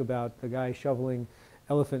joke about the guy shoveling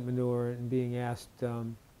elephant manure and being asked,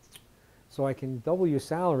 so I can double your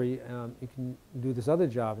salary, you can do this other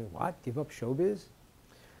job. And what? Give up showbiz?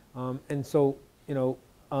 And so,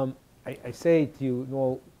 I say to you in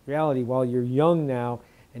all reality, while you're young now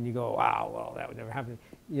and you go, wow, well, that would never happen.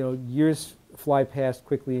 Years fly past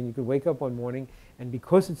quickly and you could wake up one morning and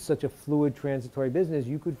because it's such a fluid, transitory business,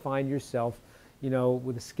 you could find yourself,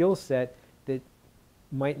 with a skill set that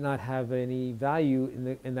might not have any value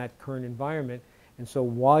in that current environment. And so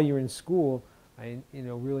while you're in school, I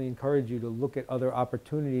really encourage you to look at other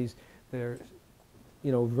opportunities that are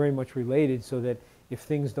very much related so that if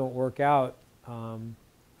things don't work out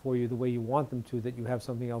for you the way you want them to, that you have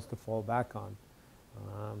something else to fall back on.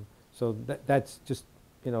 So that's just,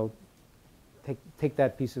 take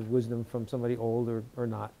that piece of wisdom from somebody old or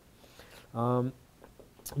not.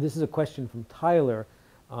 This is a question from Tyler.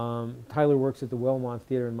 Tyler works at the Wellmont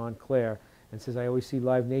Theater in Montclair and says, I always see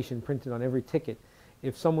Live Nation printed on every ticket.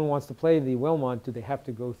 If someone wants to play the Wellmont, do they have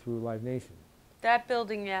to go through Live Nation? That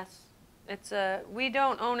building, yes. We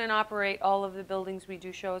don't own and operate all of the buildings we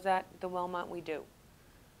do shows at. The Wellmont we do.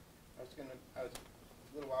 I was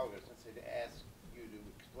a little while ago, since I'd asked you to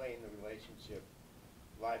explain the relationship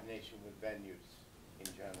Live Nation with venues in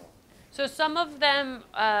general. So some of them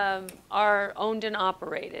are owned and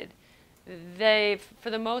operated. For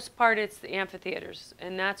the most part, it's the amphitheaters,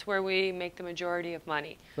 and that's where we make the majority of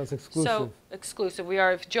money. So it's exclusive. So exclusive. We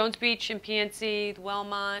are Jones Beach and PNC, the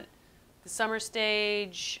Wellmont, the Summer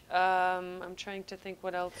Stage. I'm trying to think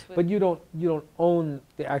what else. But you don't own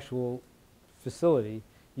the actual facility.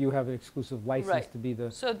 You have an exclusive license to be the.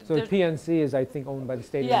 So PNC is, I think, owned by the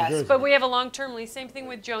state of New Jersey. Yes, but we have a long-term lease. Same thing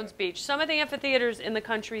with Jones Beach. Some of the amphitheaters in the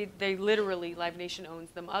country, they literally Live Nation owns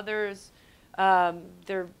them. Others,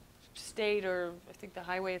 they're state, or I think the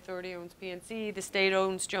Highway Authority owns PNC, the state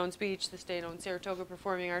owns Jones Beach, the state owns Saratoga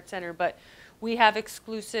Performing Arts Center, but we have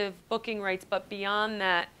exclusive booking rights, but beyond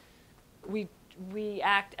that, we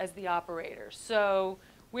act as the operator. So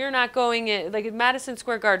we're not going in, like at Madison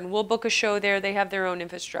Square Garden, we'll book a show there, they have their own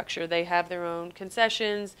infrastructure, they have their own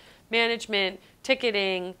concessions, management,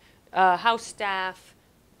 ticketing, house staff,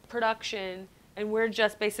 production, and we're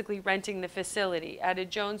just basically renting the facility. At a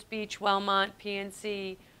Jones Beach, Wellmont,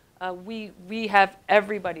 PNC, we have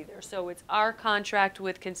everybody there. So it's our contract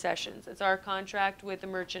with concessions. It's our contract with the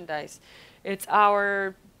merchandise. It's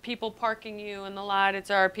our people parking you in the lot. It's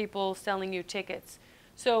our people selling you tickets.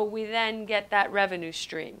 So we then get that revenue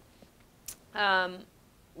stream.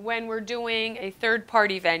 When we're doing a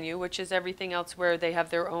third-party venue, which is everything else where they have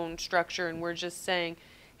their own structure, and we're just saying,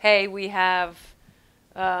 hey, we have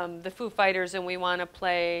the Foo Fighters and we want to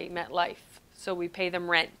play MetLife. So we pay them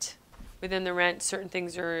rent. Within the rent, certain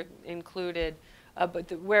things are included.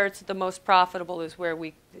 But where it's the most profitable is where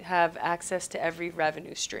we have access to every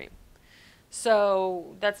revenue stream.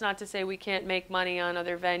 So that's not to say we can't make money on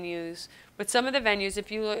other venues. But some of the venues,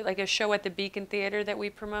 if you look like a show at the Beacon Theater that we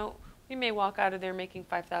promote, we may walk out of there making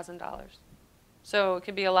 $5,000. So it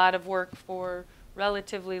can be a lot of work for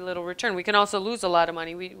relatively little return. We can also lose a lot of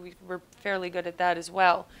money. We're fairly good at that as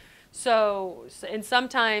well. So, and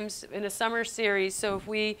sometimes in a summer series, so if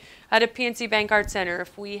we, at a PNC Bank Arts Center,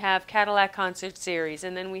 if we have Cadillac Concert Series,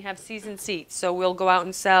 and then we have season seats, so we'll go out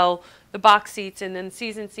and sell the box seats, and then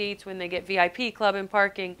season seats when they get VIP club and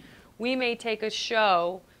parking, we may take a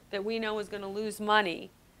show that we know is going to lose money,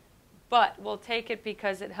 but we'll take it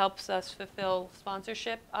because it helps us fulfill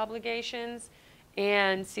sponsorship obligations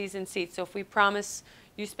and season seats. So if we promise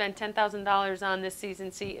you spend $10,000 on this season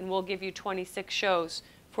seat and we'll give you 26 shows,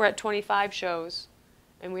 if we're at 25 shows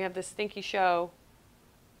and we have this stinky show,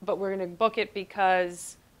 but we're going to book it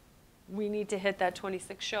because we need to hit that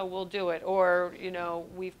 26 show, we'll do it. Or, you know,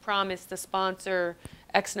 we've promised to sponsor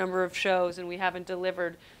X number of shows and we haven't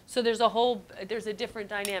delivered. So there's a different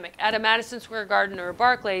dynamic. At a Madison Square Garden or a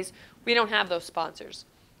Barclays, we don't have those sponsors.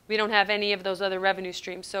 We don't have any of those other revenue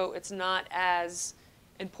streams, so it's not as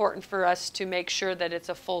important for us to make sure that it's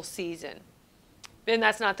a full season. And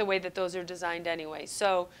that's not the way that those are designed anyway.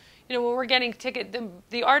 So, you know, when we're getting ticket,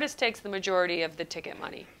 the artist takes the majority of the ticket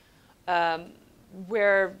money.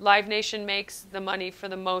 Where Live Nation makes the money for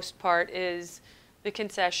the most part is the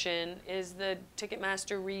concession, is the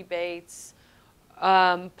Ticketmaster rebates,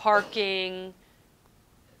 parking,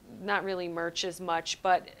 not really merch as much,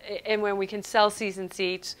 but, and when we can sell season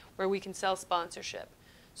seats, where we can sell sponsorship.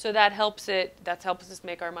 So that helps us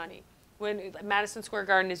make our money. When Madison Square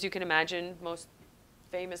Garden, as you can imagine, most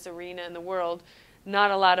famous arena in the world,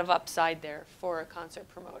 not a lot of upside there for a concert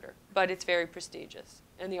promoter, but it's very prestigious,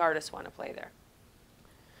 and the artists want to play there.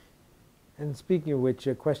 And speaking of which,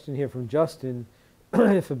 a question here from Justin.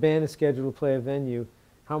 If a band is scheduled to play a venue,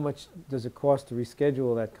 how much does it cost to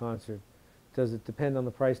reschedule that concert? Does it depend on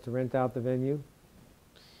the price to rent out the venue?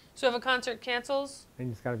 So if a concert cancels?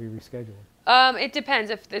 And it's got to be rescheduled. It depends.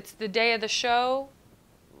 If it's the day of the show,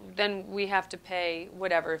 then we have to pay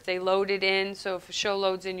whatever. If they load it in, so if a show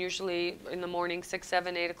loads in usually in the morning, 6,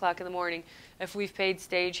 7, 8 o'clock in the morning, if we've paid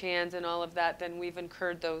stagehands and all of that, then we've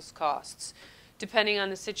incurred those costs. Depending on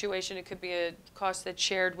the situation, it could be a cost that's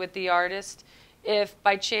shared with the artist. If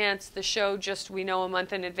by chance the show we know a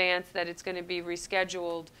month in advance that it's going to be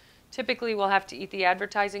rescheduled, typically we'll have to eat the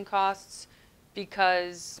advertising costs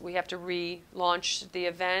because we have to relaunch the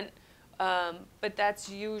event. But that's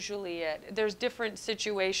usually it. There's different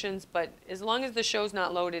situations, but as long as the show's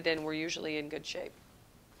not loaded in, we're usually in good shape.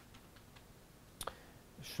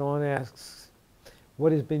 Sean asks,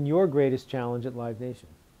 what has been your greatest challenge at Live Nation?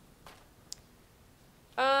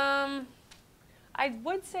 I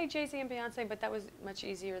would say Jay-Z and Beyonce, but that was much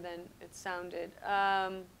easier than it sounded.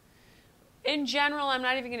 In general, I'm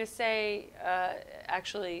not even going to say,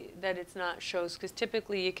 actually, that it's not shows, because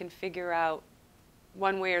typically you can figure out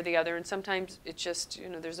one way or the other, and sometimes it's just, you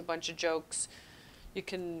know, there's a bunch of jokes. You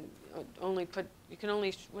can only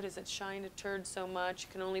what is it, shine a turd so much. You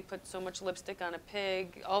can only put so much lipstick on a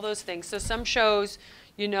pig, all those things. So some shows,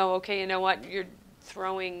 you know, okay, you know what, you're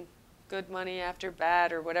throwing good money after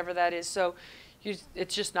bad or whatever that is, so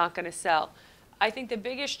it's just not going to sell. I think the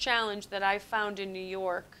biggest challenge that I found in New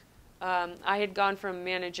York, I had gone from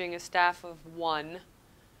managing a staff of 1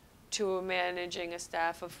 to managing a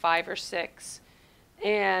staff of 5 or 6.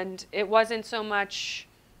 And it wasn't so much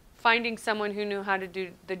finding someone who knew how to do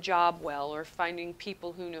the job well or finding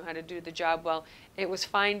people who knew how to do the job well. It was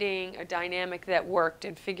finding a dynamic that worked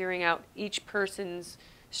and figuring out each person's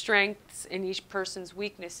strengths and each person's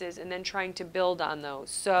weaknesses, and then trying to build on those.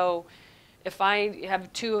 So if I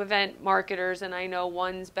have 2 event marketers and I know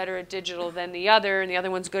one's better at digital than the other and the other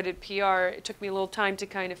one's good at PR, it took me a little time to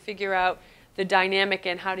kind of figure out the dynamic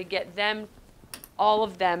and how to get them, all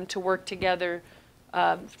of them, to work together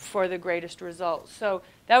for the greatest results. So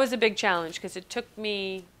that was a big challenge because it took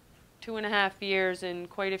me 2.5 years and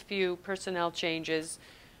quite a few personnel changes.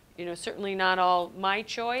 You know, certainly not all my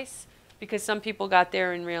choice, because some people got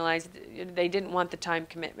there and realized they didn't want the time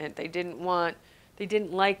commitment. They didn't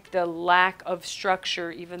like the lack of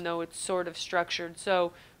structure, even though it's sort of structured.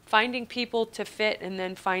 So finding people to fit and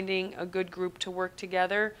then finding a good group to work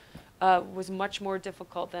together was much more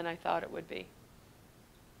difficult than I thought it would be.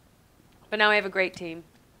 But now I have a great team.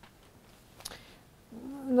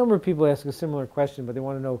 A number of people ask a similar question, but they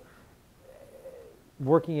want to know,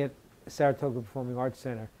 working at Saratoga Performing Arts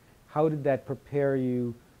Center, how did that prepare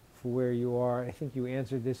you for where you are? I think you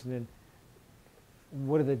answered this, and then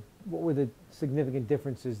what were the significant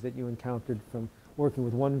differences that you encountered from working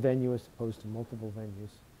with one venue as opposed to multiple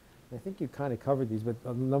venues? And I think you kind of covered these, but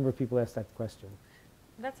a number of people asked that question.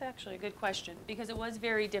 That's actually a good question, because it was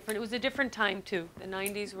very different. It was a different time, too. The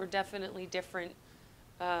 90s were definitely different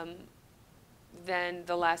than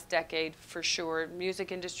the last decade, for sure.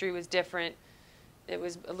 Music industry was different. It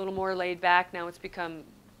was a little more laid back. Now it's become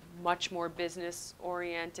much more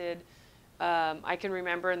business-oriented. I can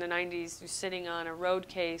remember in the 90s sitting on a road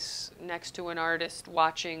case next to an artist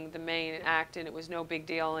watching the main act, and it was no big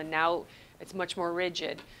deal, and now it's much more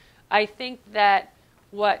rigid. I think that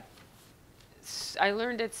what I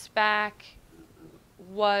learned at SPAC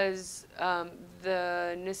was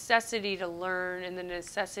the necessity to learn and the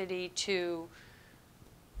necessity to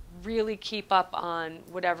really keep up on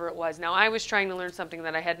whatever it was. Now, I was trying to learn something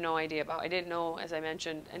that I had no idea about. I didn't know, as I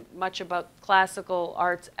mentioned, much about classical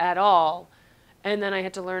arts at all. And then I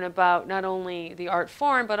had to learn about not only the art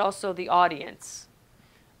form, but also the audience,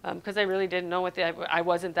 because I really didn't know I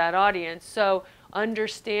wasn't that audience. So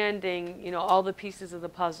understanding, you know, all the pieces of the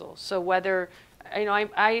puzzle. So whether, you know,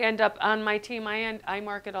 I end up on my team, I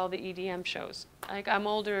market all the EDM shows. Like, I'm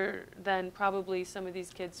older than probably some of these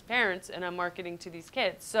kids' parents, and I'm marketing to these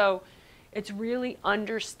kids. So it's really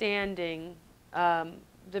understanding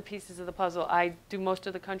the pieces of the puzzle. I do most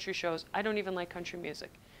of the country shows. I don't even like country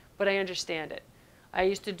music, but I understand it. I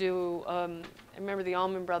used to do, I remember the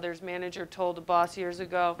Allman Brothers manager told a boss years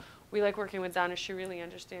ago, we like working with Donna, she really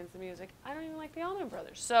understands the music. I don't even like the Allman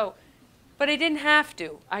Brothers. So, but I didn't have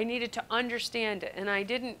to. I needed to understand it. And I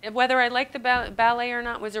didn't, whether I liked the ballet or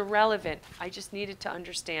not was irrelevant. I just needed to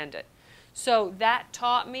understand it. So that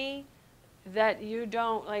taught me that you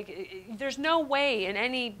don't, like, there's no way in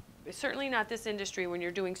any, certainly not this industry, when you're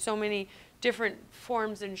doing so many different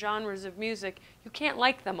forms and genres of music, you can't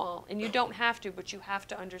like them all. And you don't have to, but you have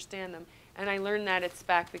to understand them. And I learned that at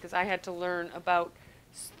SPAC because I had to learn about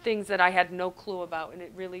things that I had no clue about. And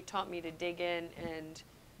it really taught me to dig in and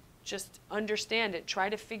just understand it. Try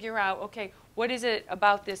to figure out, okay, what is it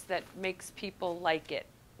about this that makes people like it?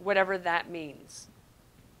 Whatever that means.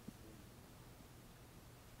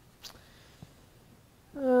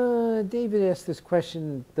 David asked this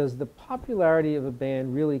question, does the popularity of a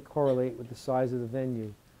band really correlate with the size of the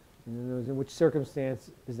venue? And in which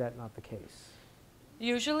circumstance is that not the case?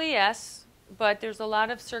 Usually, yes, but there's a lot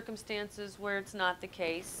of circumstances where it's not the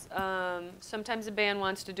case. Sometimes a band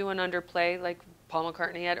wants to do an underplay, like Paul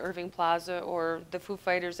McCartney at Irving Plaza or the Foo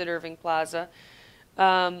Fighters at Irving Plaza.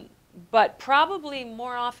 But probably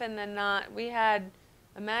more often than not, we had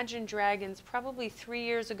Imagine Dragons probably 3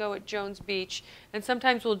 years ago at Jones Beach, and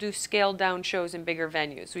sometimes we'll do scaled down shows in bigger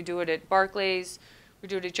venues. We do it at Barclays, we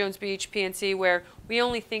do it at Jones Beach, PNC, where we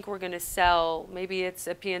only think we're going to sell, maybe it's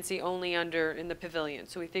a PNC only in the pavilion.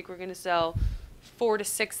 So we think we're going to sell 4,000 to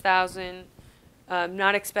 6,000,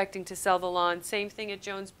 not expecting to sell the lawn. Same thing at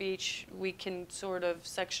Jones Beach. We can sort of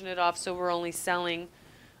section it off so we're only selling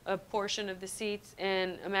a portion of the seats.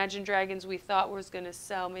 And Imagine Dragons, we thought was going to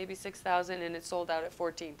sell maybe 6,000, and it sold out at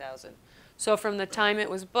 14,000. So from the time it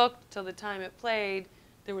was booked till the time it played,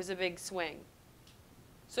 there was a big swing.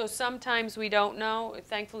 So sometimes we don't know.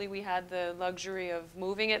 Thankfully, we had the luxury of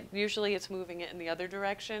moving it. Usually it's moving it in the other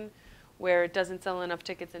direction, where it doesn't sell enough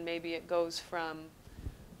tickets, and maybe it goes from,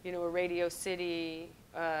 you know, a Radio City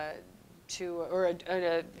or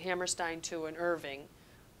a Hammerstein to an Irving.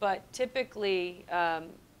 But typically,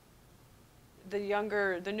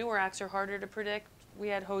 the newer acts are harder to predict. We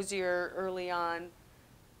had Hozier early on,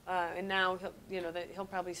 and now he'll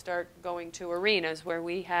probably start going to arenas where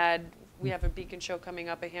we have a Beacon show coming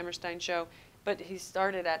up, a Hammerstein show, but he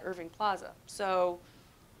started at Irving Plaza. So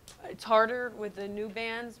It's harder with the new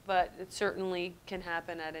bands, but it certainly can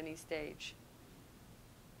happen at any stage.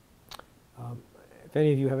 If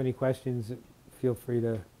any of you have any questions, feel free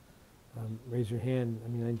to raise your hand. I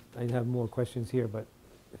mean, I have more questions here, but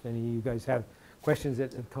if any of you guys have questions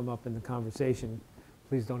that have come up in the conversation,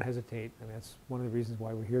 please don't hesitate. I mean, that's one of the reasons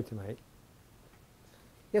why we're here tonight.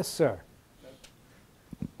 Yes, sir.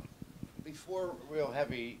 Before Real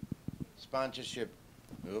Heavy sponsorship,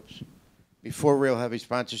 before Real Heavy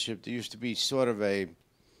sponsorship, there used to be sort of a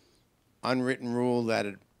unwritten rule that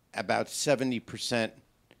about 70%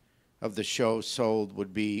 of the shows sold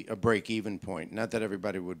would be a break-even point. Not that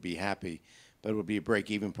everybody would be happy, but it would be a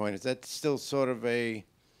break-even point. Is that still sort of a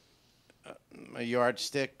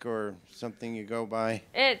yardstick or something you go by?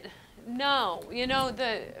 No. You know,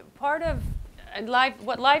 the part of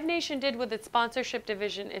what Live Nation did with its sponsorship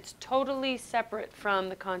division, it's totally separate from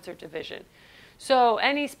the concert division. So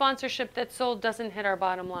any sponsorship that's sold doesn't hit our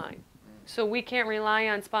bottom line. So we can't rely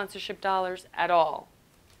on sponsorship dollars at all,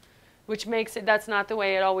 which makes it, that's not the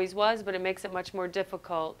way it always was, but it makes it much more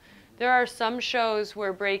difficult. There are some shows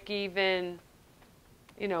where break even,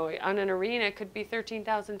 you know, on an arena could be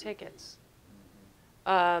 13,000 tickets.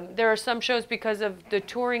 There are some shows because of the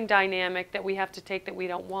touring dynamic that we have to take that we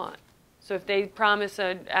don't want. So if they promise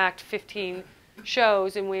an act 15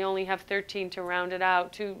 shows and we only have 13 to round it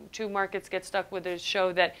out, two markets get stuck with a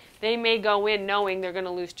show that they may go in knowing they're going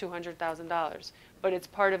to lose $200,000, but it's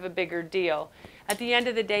part of a bigger deal. At the end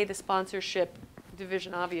of the day, the sponsorship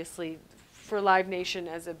division, obviously, for Live Nation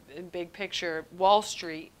as a big picture, Wall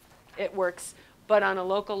Street, it works, but on a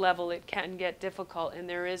local level, it can get difficult, and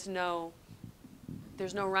there's no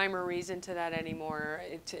rhyme or reason to that anymore.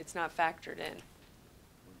 It's not factored in.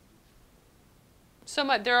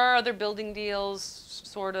 There are other building deals,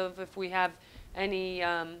 sort of, if we have any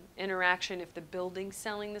interaction. If the building's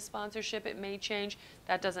selling the sponsorship, it may change.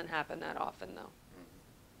 That doesn't happen that often, though.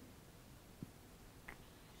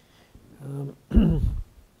 The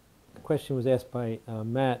question was asked by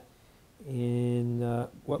Matt. In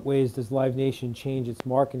what ways does Live Nation change its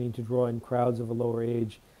marketing to draw in crowds of a lower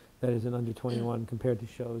age, that is an under 21, compared to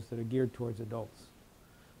shows that are geared towards adults?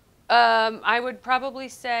 I would probably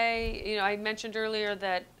say, you know, I mentioned earlier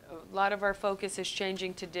that a lot of our focus is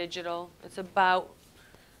changing to digital. It's about,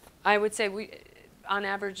 I would say on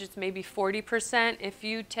average, it's maybe 40%. If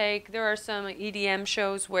you take, there are some EDM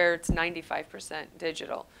shows where it's 95%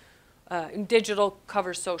 digital. And digital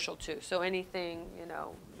covers social too. So anything, you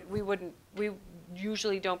know, we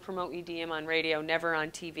usually don't promote EDM on radio, never on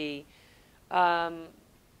TV.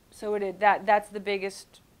 So that's the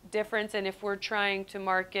biggest difference. And if we're trying to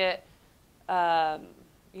market,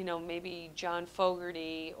 you know, maybe John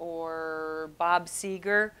Fogerty or Bob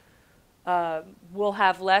Seger, we'll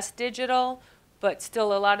have less digital, but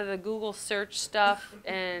still a lot of the Google search stuff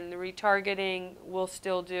and the retargeting we'll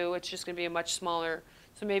still do. It's just going to be a much smaller.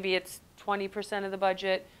 So maybe it's 20% of the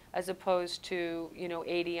budget as opposed to, you know,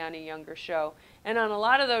 80 on a younger show. And on a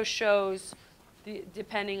lot of those shows,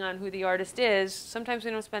 depending on who the artist is, sometimes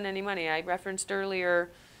we don't spend any money. I referenced earlier,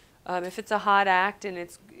 if it's a hot act and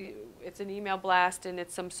it's an email blast and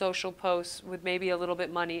it's some social posts with maybe a little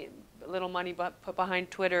money put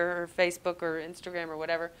behind Twitter or Facebook or Instagram or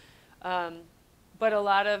whatever. But a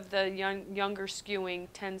lot of the younger skewing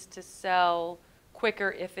tends to sell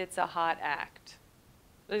quicker if it's a hot act.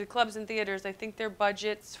 The clubs and theaters, I think their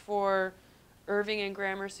budgets for Irving and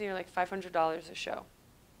Gramercy are like $500 a show.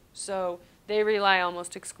 So they rely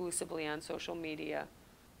almost exclusively on social media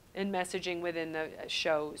and messaging within the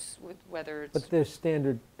shows, whether it's... But there's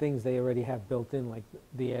standard things they already have built in, like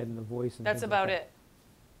the ad and the voice and That's things about like that. it.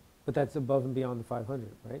 But that's above and beyond the 500,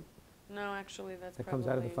 right? No, actually, that's That probably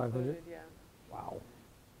comes out of the 500? included, yeah. Wow.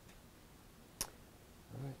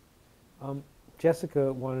 All right.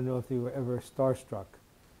 Jessica wanted to know if you were ever starstruck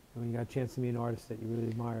when you got a chance to meet an artist that you really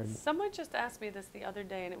admired. Someone just asked me this the other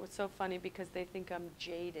day, and it was so funny because they think I'm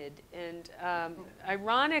jaded. And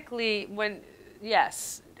ironically,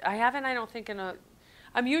 yes, I haven't, I don't think,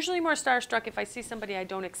 I'm usually more starstruck if I see somebody I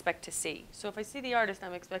don't expect to see. So if I see the artist,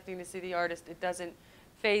 I'm expecting to see the artist. It doesn't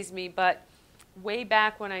faze me. But way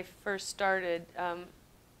back when I first started,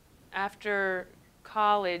 after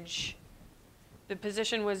college, the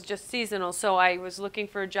position was just seasonal, so I was looking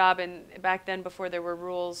for a job, and back then, before there were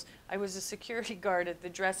rules, I was a security guard at the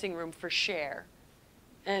dressing room for Cher,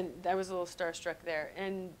 and I was a little starstruck there.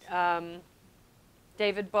 And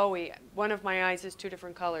David Bowie, one of my eyes is two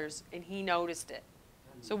different colors, and he noticed it.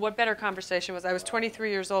 So what better conversation was? I was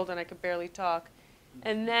 23 years old, and I could barely talk.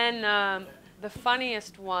 And then the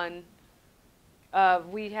funniest one, it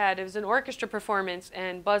was an orchestra performance,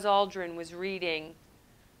 and Buzz Aldrin was reading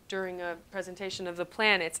during a presentation of the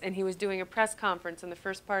planets, and he was doing a press conference, and the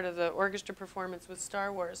first part of the orchestra performance was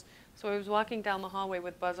Star Wars. So I was walking down the hallway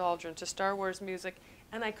with Buzz Aldrin to Star Wars music,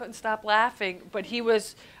 and I couldn't stop laughing. But he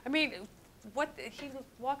was, I mean, he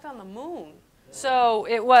walked on the moon. So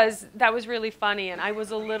that was really funny, and I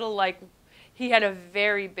was a little like, he had a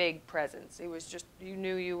very big presence. It was just, you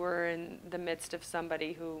knew you were in the midst of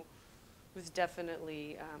somebody who was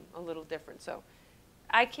definitely a little different. So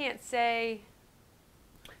I can't say.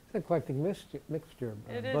 It's an eclectic mixture.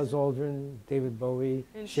 It is. Buzz Aldrin, David Bowie,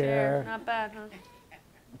 And Cher. Not bad, huh?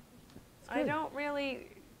 I don't really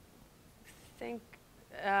think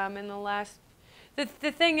in the last.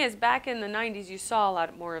 The thing is, back in the 90s, you saw a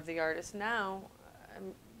lot more of the artists. Now,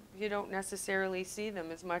 you don't necessarily see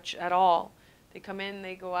them as much at all. They come in,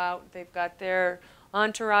 they go out, they've got their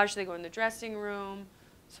entourage, they go in the dressing room.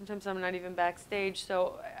 Sometimes I'm not even backstage,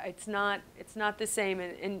 so it's not the same,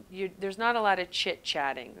 and there's not a lot of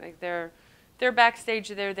chit-chatting. Like they're backstage,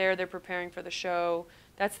 they're there, they're preparing for the show.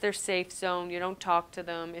 That's their safe zone. You don't talk to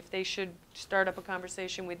them. If they should start up a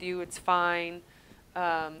conversation with you, it's fine.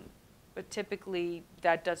 But typically,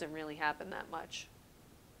 that doesn't really happen that much.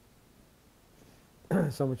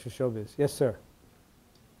 So much for showbiz. Yes, sir.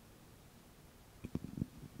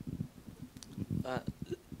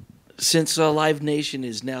 Since Live Nation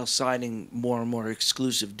is now signing more and more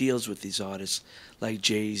exclusive deals with these artists, like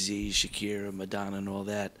Jay-Z, Shakira, Madonna, and all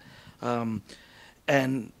that,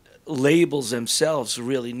 and labels themselves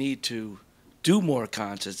really need to do more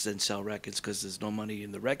concerts than sell records because there's no money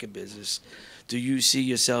in the record business, do you see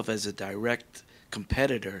yourself as a direct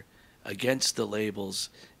competitor against the labels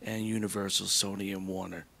and Universal, Sony, and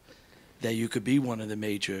Warner, that you could be one of the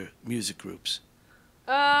major music groups?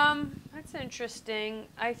 That's interesting.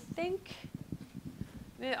 I think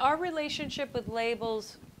our relationship with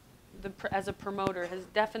labels as a promoter has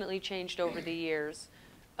definitely changed over the years.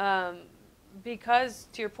 Because,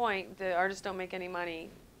 to your point, the artists don't make any money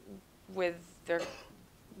with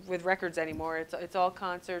records anymore. It's all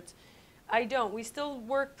concerts. We still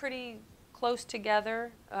work pretty close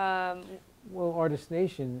together. Well, Artist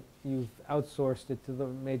Nation, you've outsourced it to the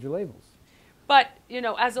major labels. But,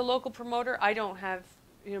 as a local promoter, I don't have,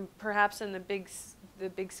 perhaps in the big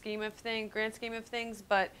scheme of things, grand scheme of things,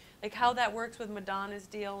 but like how that works with Madonna's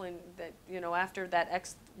deal and that, after that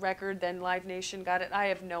X record, then Live Nation got it, I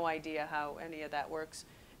have no idea how any of that works.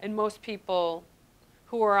 And most people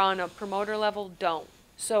who are on a promoter level don't.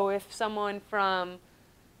 So if someone from,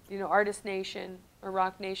 Artist Nation or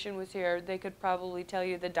Rock Nation was here, they could probably tell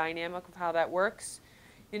you the dynamic of how that works.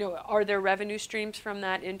 Are there revenue streams from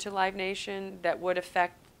that into Live Nation that would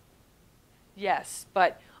affect? Yes,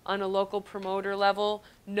 but on a local promoter level,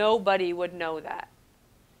 nobody would know that.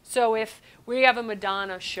 So if we have a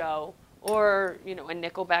Madonna show or, a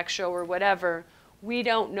Nickelback show or whatever, we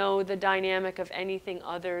don't know the dynamic of anything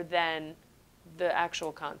other than the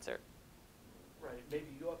actual concert. Right, maybe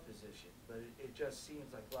your position, but it just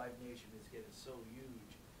seems like Live Nation is getting so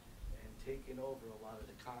huge and taking over a lot of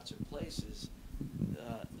the concert places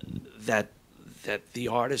that the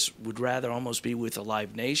artists would rather almost be with a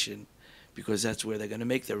Live Nation because that's where they're going to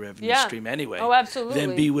make their revenue stream anyway. Oh, absolutely.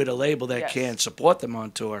 Than be with a label that Yes. can't support them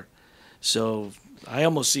on tour. So I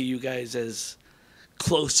almost see you guys as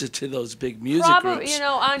closer to those big music groups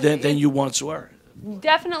than you once were.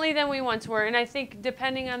 Definitely than we once were, and I think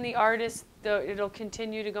depending on the artist, it'll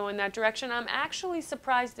continue to go in that direction. I'm actually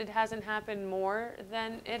surprised it hasn't happened more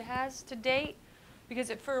than it has to date,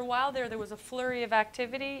 because for a while there was a flurry of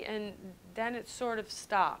activity, and then it sort of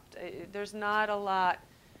stopped. There's not a lot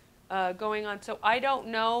going on, so I don't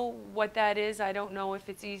know what that is. I don't know if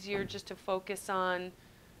it's easier just to focus on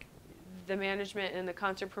the management and the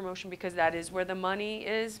concert promotion because that is where the money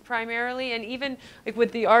is primarily. And even like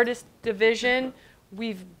with the artist division,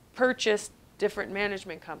 we've purchased different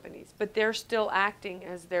management companies, but they're still acting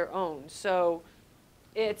as their own. So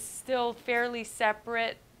it's still fairly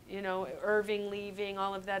separate. Irving leaving,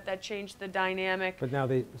 all of that changed the dynamic. But now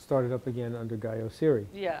they started up again under Guy Oseary.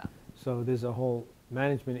 Yeah. So there's a whole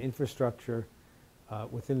management infrastructure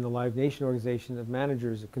within the Live Nation organization of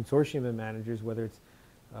managers, a consortium of managers, whether it's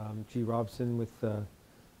G. Robson with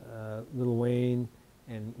Lil Wayne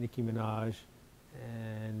and Nicki Minaj,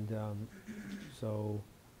 and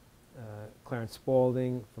Clarence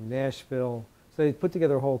Spalding from Nashville. So they put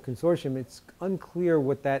together a whole consortium. It's unclear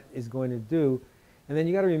what that is going to do. And then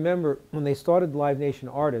you got to remember, when they started Live Nation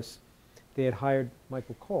Artists, they had hired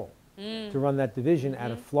Michael Cole to run that division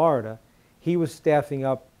out of Florida. He was staffing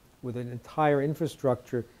up with an entire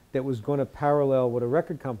infrastructure that was going to parallel what a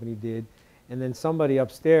record company did. And then somebody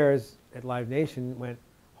upstairs at Live Nation went,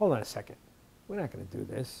 hold on a second, we're not going to do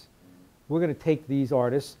this. We're going to take these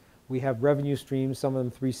artists We have revenue streams, some of them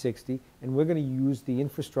 360, and we're going to use the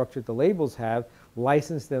infrastructure the labels have,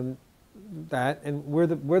 license them that, and we're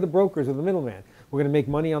the brokers or the middleman. We're going to make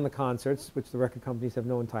money on the concerts, which the record companies have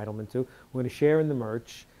no entitlement to. We're going to share in the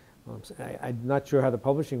merch. I'm not sure how the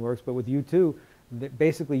publishing works, but with U2,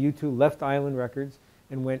 basically U2 left Island Records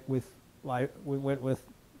and went with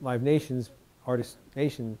Live Nation's Artist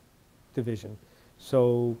Nation division.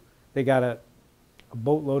 So they got a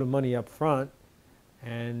boatload of money up front,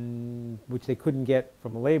 and which they couldn't get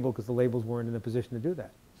from a label because the labels weren't in a position to do that.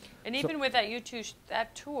 And even with that U2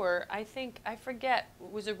 that tour, I forget,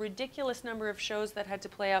 it was a ridiculous number of shows that had to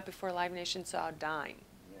play out before Live Nation saw a dime.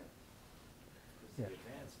 Yeah.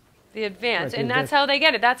 The advance, Right, and that's how they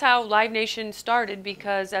get it. That's how Live Nation started,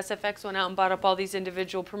 because SFX went out and bought up all these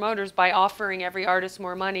individual promoters by offering every artist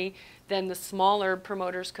more money than the smaller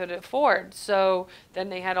promoters could afford. So then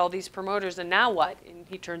they had all these promoters, and now what? And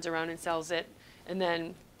he turns around and sells it, and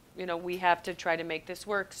then, you know, we have to try to make this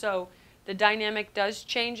work. So the dynamic does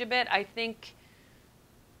change a bit. I think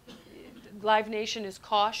Live Nation is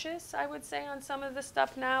cautious, I would say, on some of the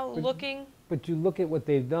stuff now, looking. But you look at what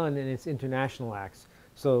they've done, and it's international acts.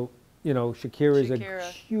 So, you know, Shakira is a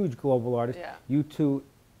huge global artist. Yeah. U2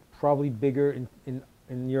 probably bigger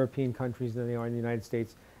in European countries than they are in the United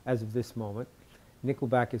States as of this moment.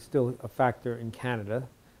 Nickelback is still a factor in Canada,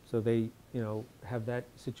 so they, you know, have that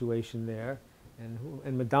situation there.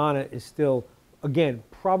 And Madonna is still, again,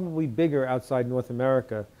 probably bigger outside North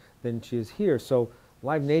America than she is here. So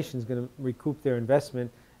Live Nation's going to recoup their investment,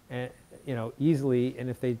 and, you know, easily. And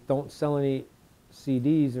if they don't sell any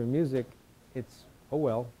CDs or music, it's oh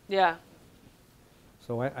well. Yeah.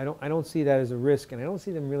 So I don't see that as a risk, and I don't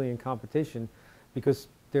see them really in competition, because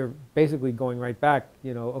they're basically going right back.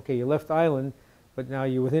 You know, okay, you left Island, but now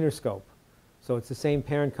you're with Interscope, so it's the same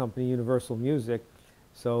parent company, Universal Music.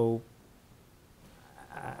 So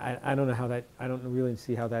I don't know how that. I don't really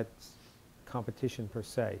see how that's competition per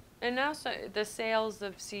se. And now the sales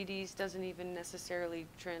of CDs doesn't even necessarily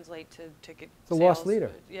translate to ticket It's a sales. lost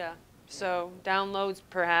leader. Yeah. So downloads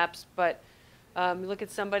perhaps, but look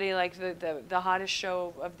at somebody like the hottest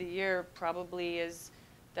show of the year probably is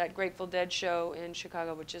that Grateful Dead show in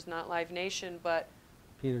Chicago, which is not Live Nation, but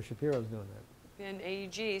Peter Shapiro's doing that. in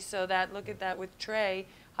AEG. So that, look at that with Trey,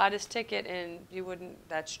 hottest ticket, and you wouldn't,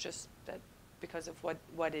 that's just that because of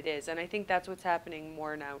what it is. And I think that's what's happening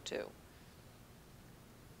more now too.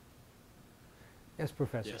 Yes,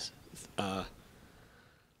 Professor. Yes.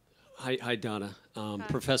 Hi, Donna.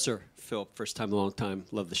 Professor Phil, first time, long time.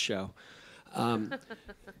 Love the show.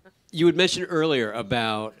 You had mentioned earlier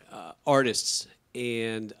about artists,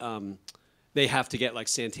 and they have to get, like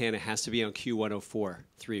Santana has to be on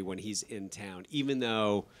Q104.3 when he's in town, even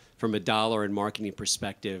though from a dollar and marketing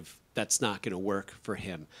perspective, that's not going to work for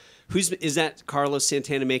him. Is that Carlos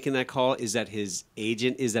Santana making that call? Is that his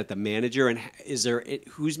agent? Is that the manager? And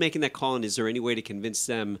who's making that call? And is there any way to convince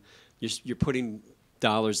them you're putting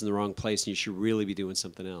dollars in the wrong place and you should really be doing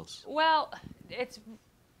something else? Well,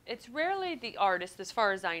 it's rarely the artist, as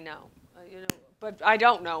far as I know. You know, but I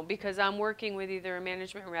don't know, because I'm working with either a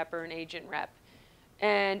management rep or an agent rep.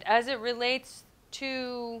 And as it relates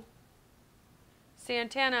to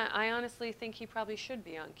Santana, I honestly think he probably should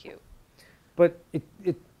be on Q. But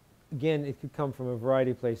again, it could come from a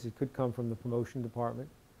variety of places. It could come from the promotion department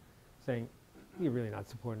saying, you're really not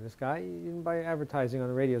supporting this guy. You didn't buy advertising on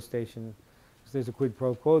the radio station, because there's a quid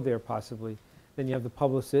pro quo there possibly. Then you have the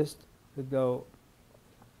publicist who'd go,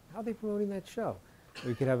 how are they promoting that show? Or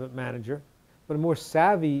you could have a manager. But a more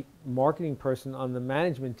savvy marketing person on the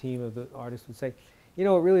management team of the artist would say, you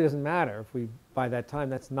know, it really doesn't matter if we buy that time.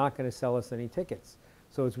 That's not going to sell us any tickets.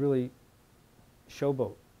 So it's really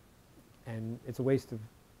showboat. And it's a waste of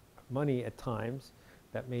money at times.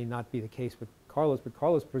 That may not be the case with Carlos, but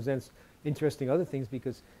Carlos presents interesting other things,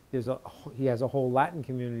 because he has a whole Latin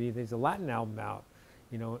community. There's a Latin album out,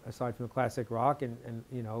 you know, aside from the classic rock, and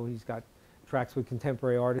you know, he's got tracks with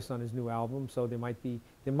contemporary artists on his new album. So there might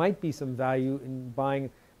be some value in buying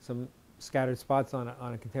some scattered spots on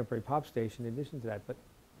a contemporary pop station in addition to that. But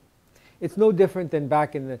it's no different than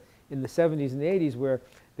back in the 70s and the 80s, where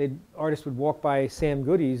artists would walk by Sam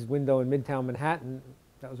Goody's window in Midtown Manhattan.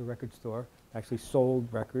 That was a record store, actually sold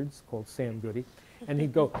records, called Sam Goody. And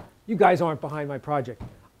he'd go, you guys aren't behind my project.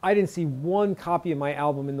 I didn't see one copy of my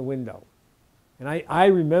album in the window. And I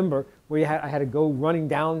remember where I had to go running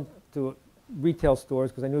down to retail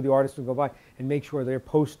stores, because I knew the artist would go by, and make sure their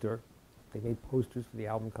poster, they made posters for the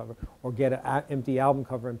album cover, or get an empty album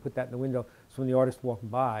cover and put that in the window, so when the artist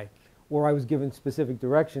walked by, or I was given specific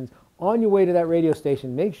directions, on your way to that radio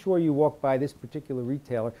station, make sure you walk by this particular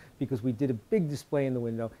retailer, because we did a big display in the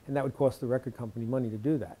window, and that would cost the record company money to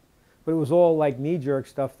do that. But it was all like knee-jerk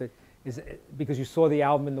stuff that is, because you saw the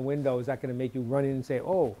album in the window, is that going to make you run in and say,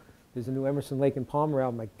 oh, there's a new Emerson, Lake and Palmer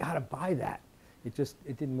album, I got to buy that. It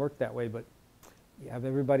didn't work that way, but you have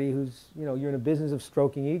everybody who's, you're in a business of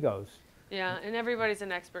stroking egos. Yeah, and everybody's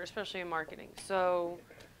an expert, especially in marketing. So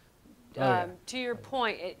Yeah. to your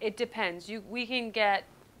point, it depends. We can get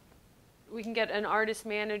an artist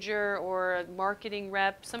manager or a marketing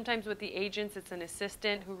rep. Sometimes with the agents, it's an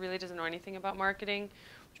assistant who really doesn't know anything about marketing,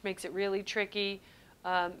 which makes it really tricky.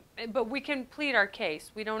 But we can plead our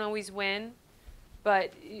case. We don't always win,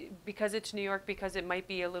 but because it's New York, because it might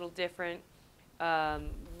be a little different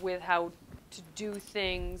with how to do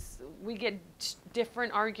things, we get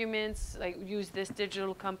different arguments, like use this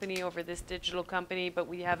digital company over this digital company, but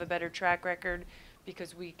we have a better track record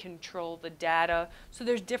because we control the data. So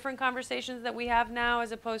there's different conversations that we have now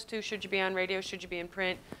as opposed to should you be on radio, should you be in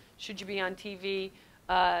print, should you be on TV,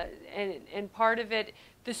 and part of it,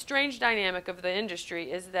 the strange dynamic of the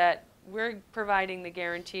industry is that we're providing the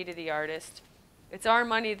guarantee to the artist. It's our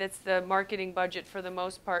money that's the marketing budget for the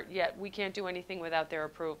most part, yet we can't do anything without their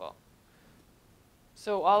approval.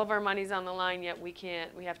 So all of our money's on the line, yet we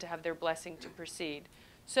have to have their blessing to proceed.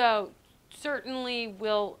 So certainly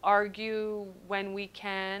we'll argue when we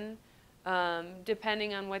can,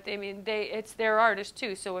 depending on what they mean. It's their artist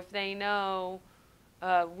too, so if they know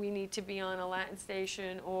we need to be on a Latin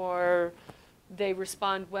station or they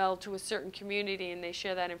respond well to a certain community and they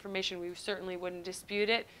share that information, we certainly wouldn't dispute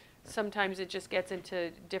it. Sometimes it just gets into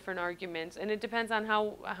different arguments, and it depends on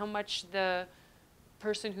how much the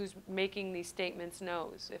person who's making these statements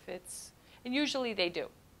knows. And usually they do.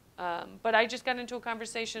 But I just got into a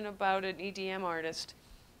conversation about an EDM artist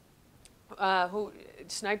who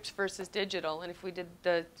snipes versus digital, and if we did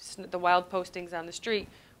the wild postings on the street,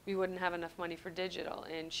 we wouldn't have enough money for digital.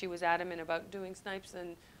 And she was adamant about doing snipes,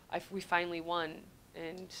 and we finally won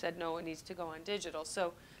and said no, it needs to go on digital.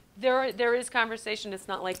 So there is conversation. It's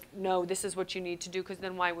not like, no, this is what you need to do, because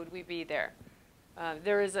then why would we be there?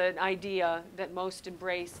 There is an idea that most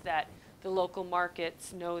embrace that the local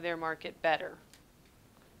markets know their market better.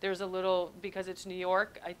 There's a little, because it's New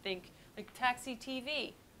York, I think, like Taxi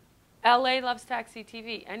TV. LA loves Taxi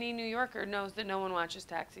TV. Any New Yorker knows that no one watches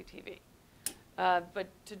Taxi TV. But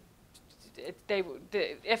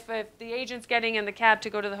if the agent's getting in the cab to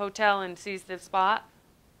go to the hotel and sees the spot,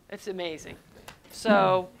 it's amazing.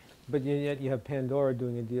 So. But yet you have Pandora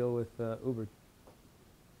doing a deal with Uber.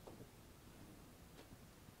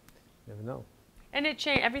 Never know. And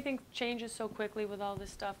everything changes so quickly with all this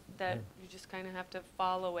stuff that you just kind of have to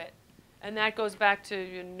follow it. And that goes back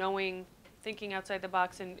to knowing, thinking outside the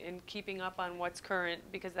box and keeping up on what's current,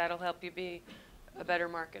 because that'll help you be a better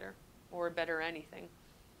marketer or a better anything.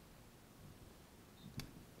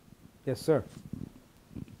 Yes, sir.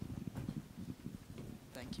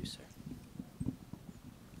 Thank you, sir.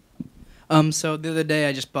 So the other day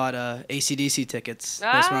I just bought AC/DC tickets.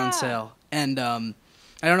 Those were on sale. And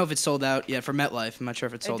I don't know if it's sold out yet for MetLife. I'm not sure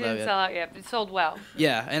if it's sold out yet. It didn't sell out yet, but it sold well.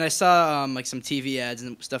 Yeah, and I saw like some TV ads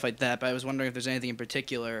and stuff like that, but I was wondering if there's anything in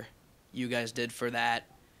particular you guys did for that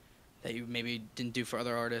you maybe didn't do for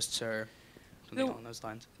other artists or something along those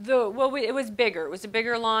lines. It was bigger. It was a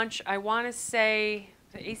bigger launch. I want to say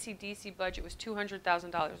the AC/DC budget was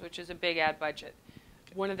 $200,000, which is a big ad budget,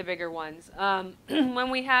 one of the bigger ones.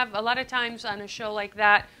 When we have, a lot of times on a show like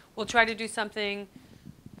that, we'll try to do something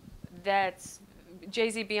that's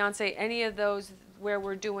Jay-Z, Beyonce, any of those where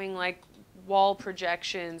we're doing like wall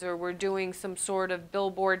projections or we're doing some sort of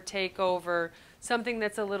billboard takeover, something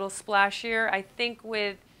that's a little splashier. I think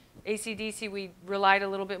with AC/DC we relied a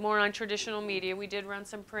little bit more on traditional media. We did run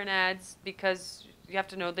some print ads because you have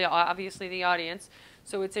to know obviously the audience.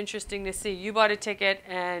 So it's interesting to see. You bought a ticket,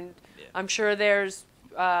 and I'm sure there's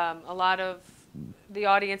a lot of the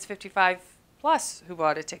audience 55 plus who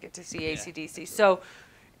bought a ticket to see AC/DC. So.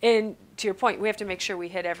 And to your point, we have to make sure we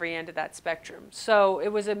hit every end of that spectrum. So it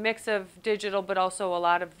was a mix of digital, but also a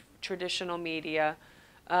lot of traditional media.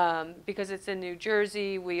 Because it's in New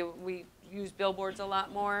Jersey, we use billboards a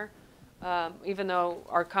lot more, even though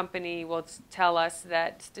our company will tell us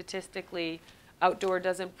that statistically outdoor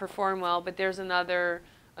doesn't perform well. But there's another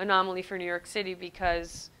anomaly for New York City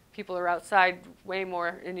because people are outside way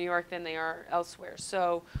more in New York than they are elsewhere.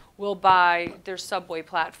 So we'll buy their subway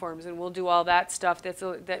platforms, and we'll do all that stuff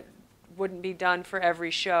that wouldn't be done for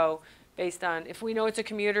every show based on, if we know it's a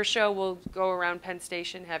commuter show, we'll go around Penn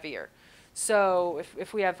Station heavier. So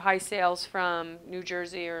if we have high sales from New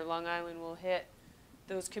Jersey or Long Island, we'll hit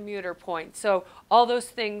those commuter points. So all those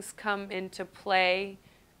things come into play,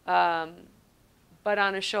 but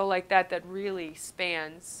on a show like that that really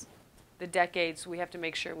spans the decades, we have to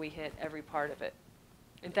make sure we hit every part of it.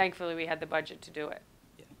 And thankfully, we had the budget to do it.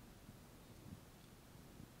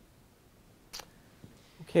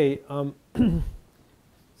 Okay,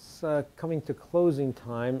 it's coming to closing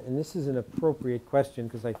time, and this is an appropriate question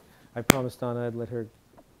because I promised Donna I'd let her,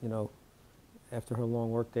 you know, after her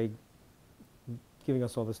long workday, giving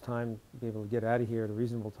us all this time, be able to get out of here at a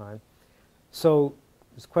reasonable time. So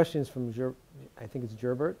this question is from, I think it's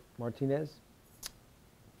Gerbert Martinez.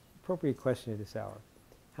 Appropriate question at this hour.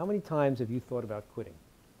 How many times have you thought about quitting?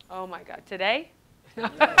 Oh my God, today?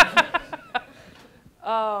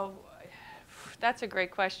 Oh, that's a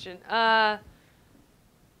great question. A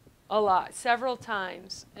lot, several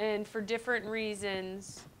times, and for different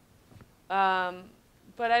reasons.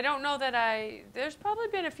 But I don't know that there's probably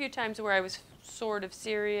been a few times where I was sort of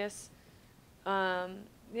serious.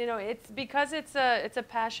 You know, it's because it's a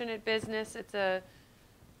passionate business. It's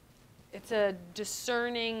a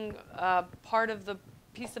discerning part of the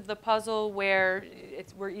piece of the puzzle where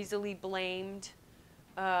we're easily blamed.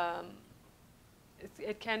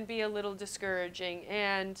 It can be a little discouraging,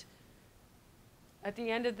 and at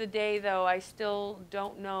the end of the day, though, I still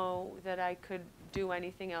don't know that I could do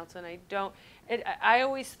anything else, and I don't. I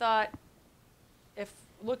always thought, if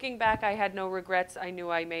looking back, I had no regrets. I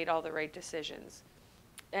knew I made all the right decisions,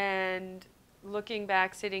 and looking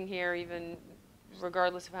back, sitting here, even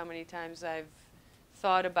regardless of how many times I've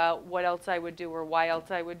thought about what else I would do or why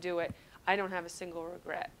else I would do it, I don't have a single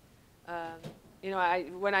regret. You know,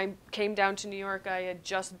 when I came down to New York, I had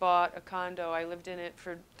just bought a condo. I lived in it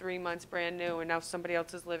for 3 months, brand new, and now somebody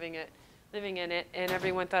else is living in it, and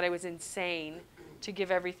everyone thought I was insane to give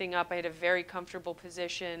everything up. I had a very comfortable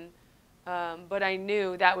position, but I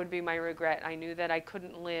knew that would be my regret. I knew that I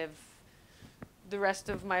couldn't live the rest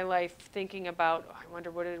of my life thinking about, oh, I wonder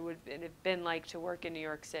what it would have been like to work in New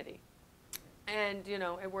York City. And, you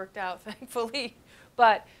know, it worked out, thankfully.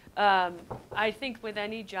 But I think with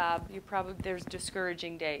any job, there's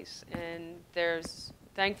discouraging days. And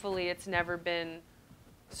thankfully, it's never been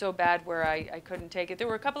so bad where I couldn't take it. There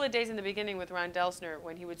were a couple of days in the beginning with Ron Delsner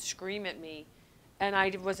when he would scream at me, and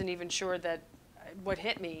I wasn't even sure that what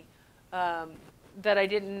hit me, that I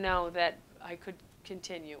didn't know that I could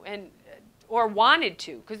continue. Or wanted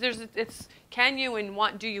to, because it's can you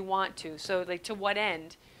and do you want to? So like, to what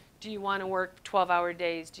end? Do you want to work 12-hour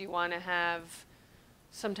days? Do you want to have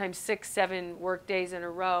sometimes 6, 7 work days in a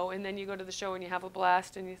row, and then you go to the show and you have a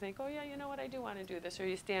blast and you think, oh yeah, you know what, I do want to do this. Or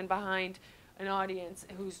you stand behind an audience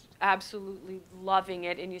who's absolutely loving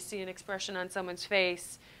it, and you see an expression on someone's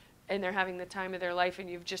face and they're having the time of their life, and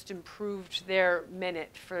you've just improved their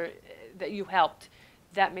minute that you helped.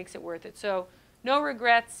 That makes it worth it. So no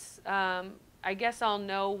regrets. I guess I'll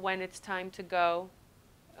know when it's time to go.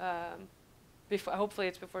 Hopefully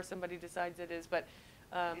it's before somebody decides it is, but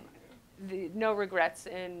no regrets.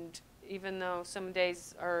 And even though some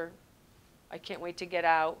days I can't wait to get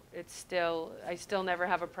out, I still never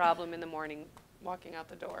have a problem in the morning walking out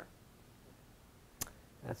the door.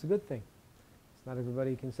 That's a good thing. It's not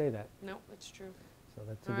everybody can say that. No, it's true. So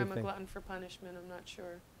that's Or a good I'm thing. a glutton for punishment, I'm not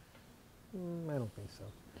sure. I don't think so.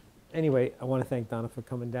 Anyway, I want to thank Donna for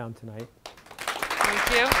coming down tonight. Thank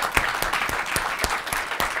you.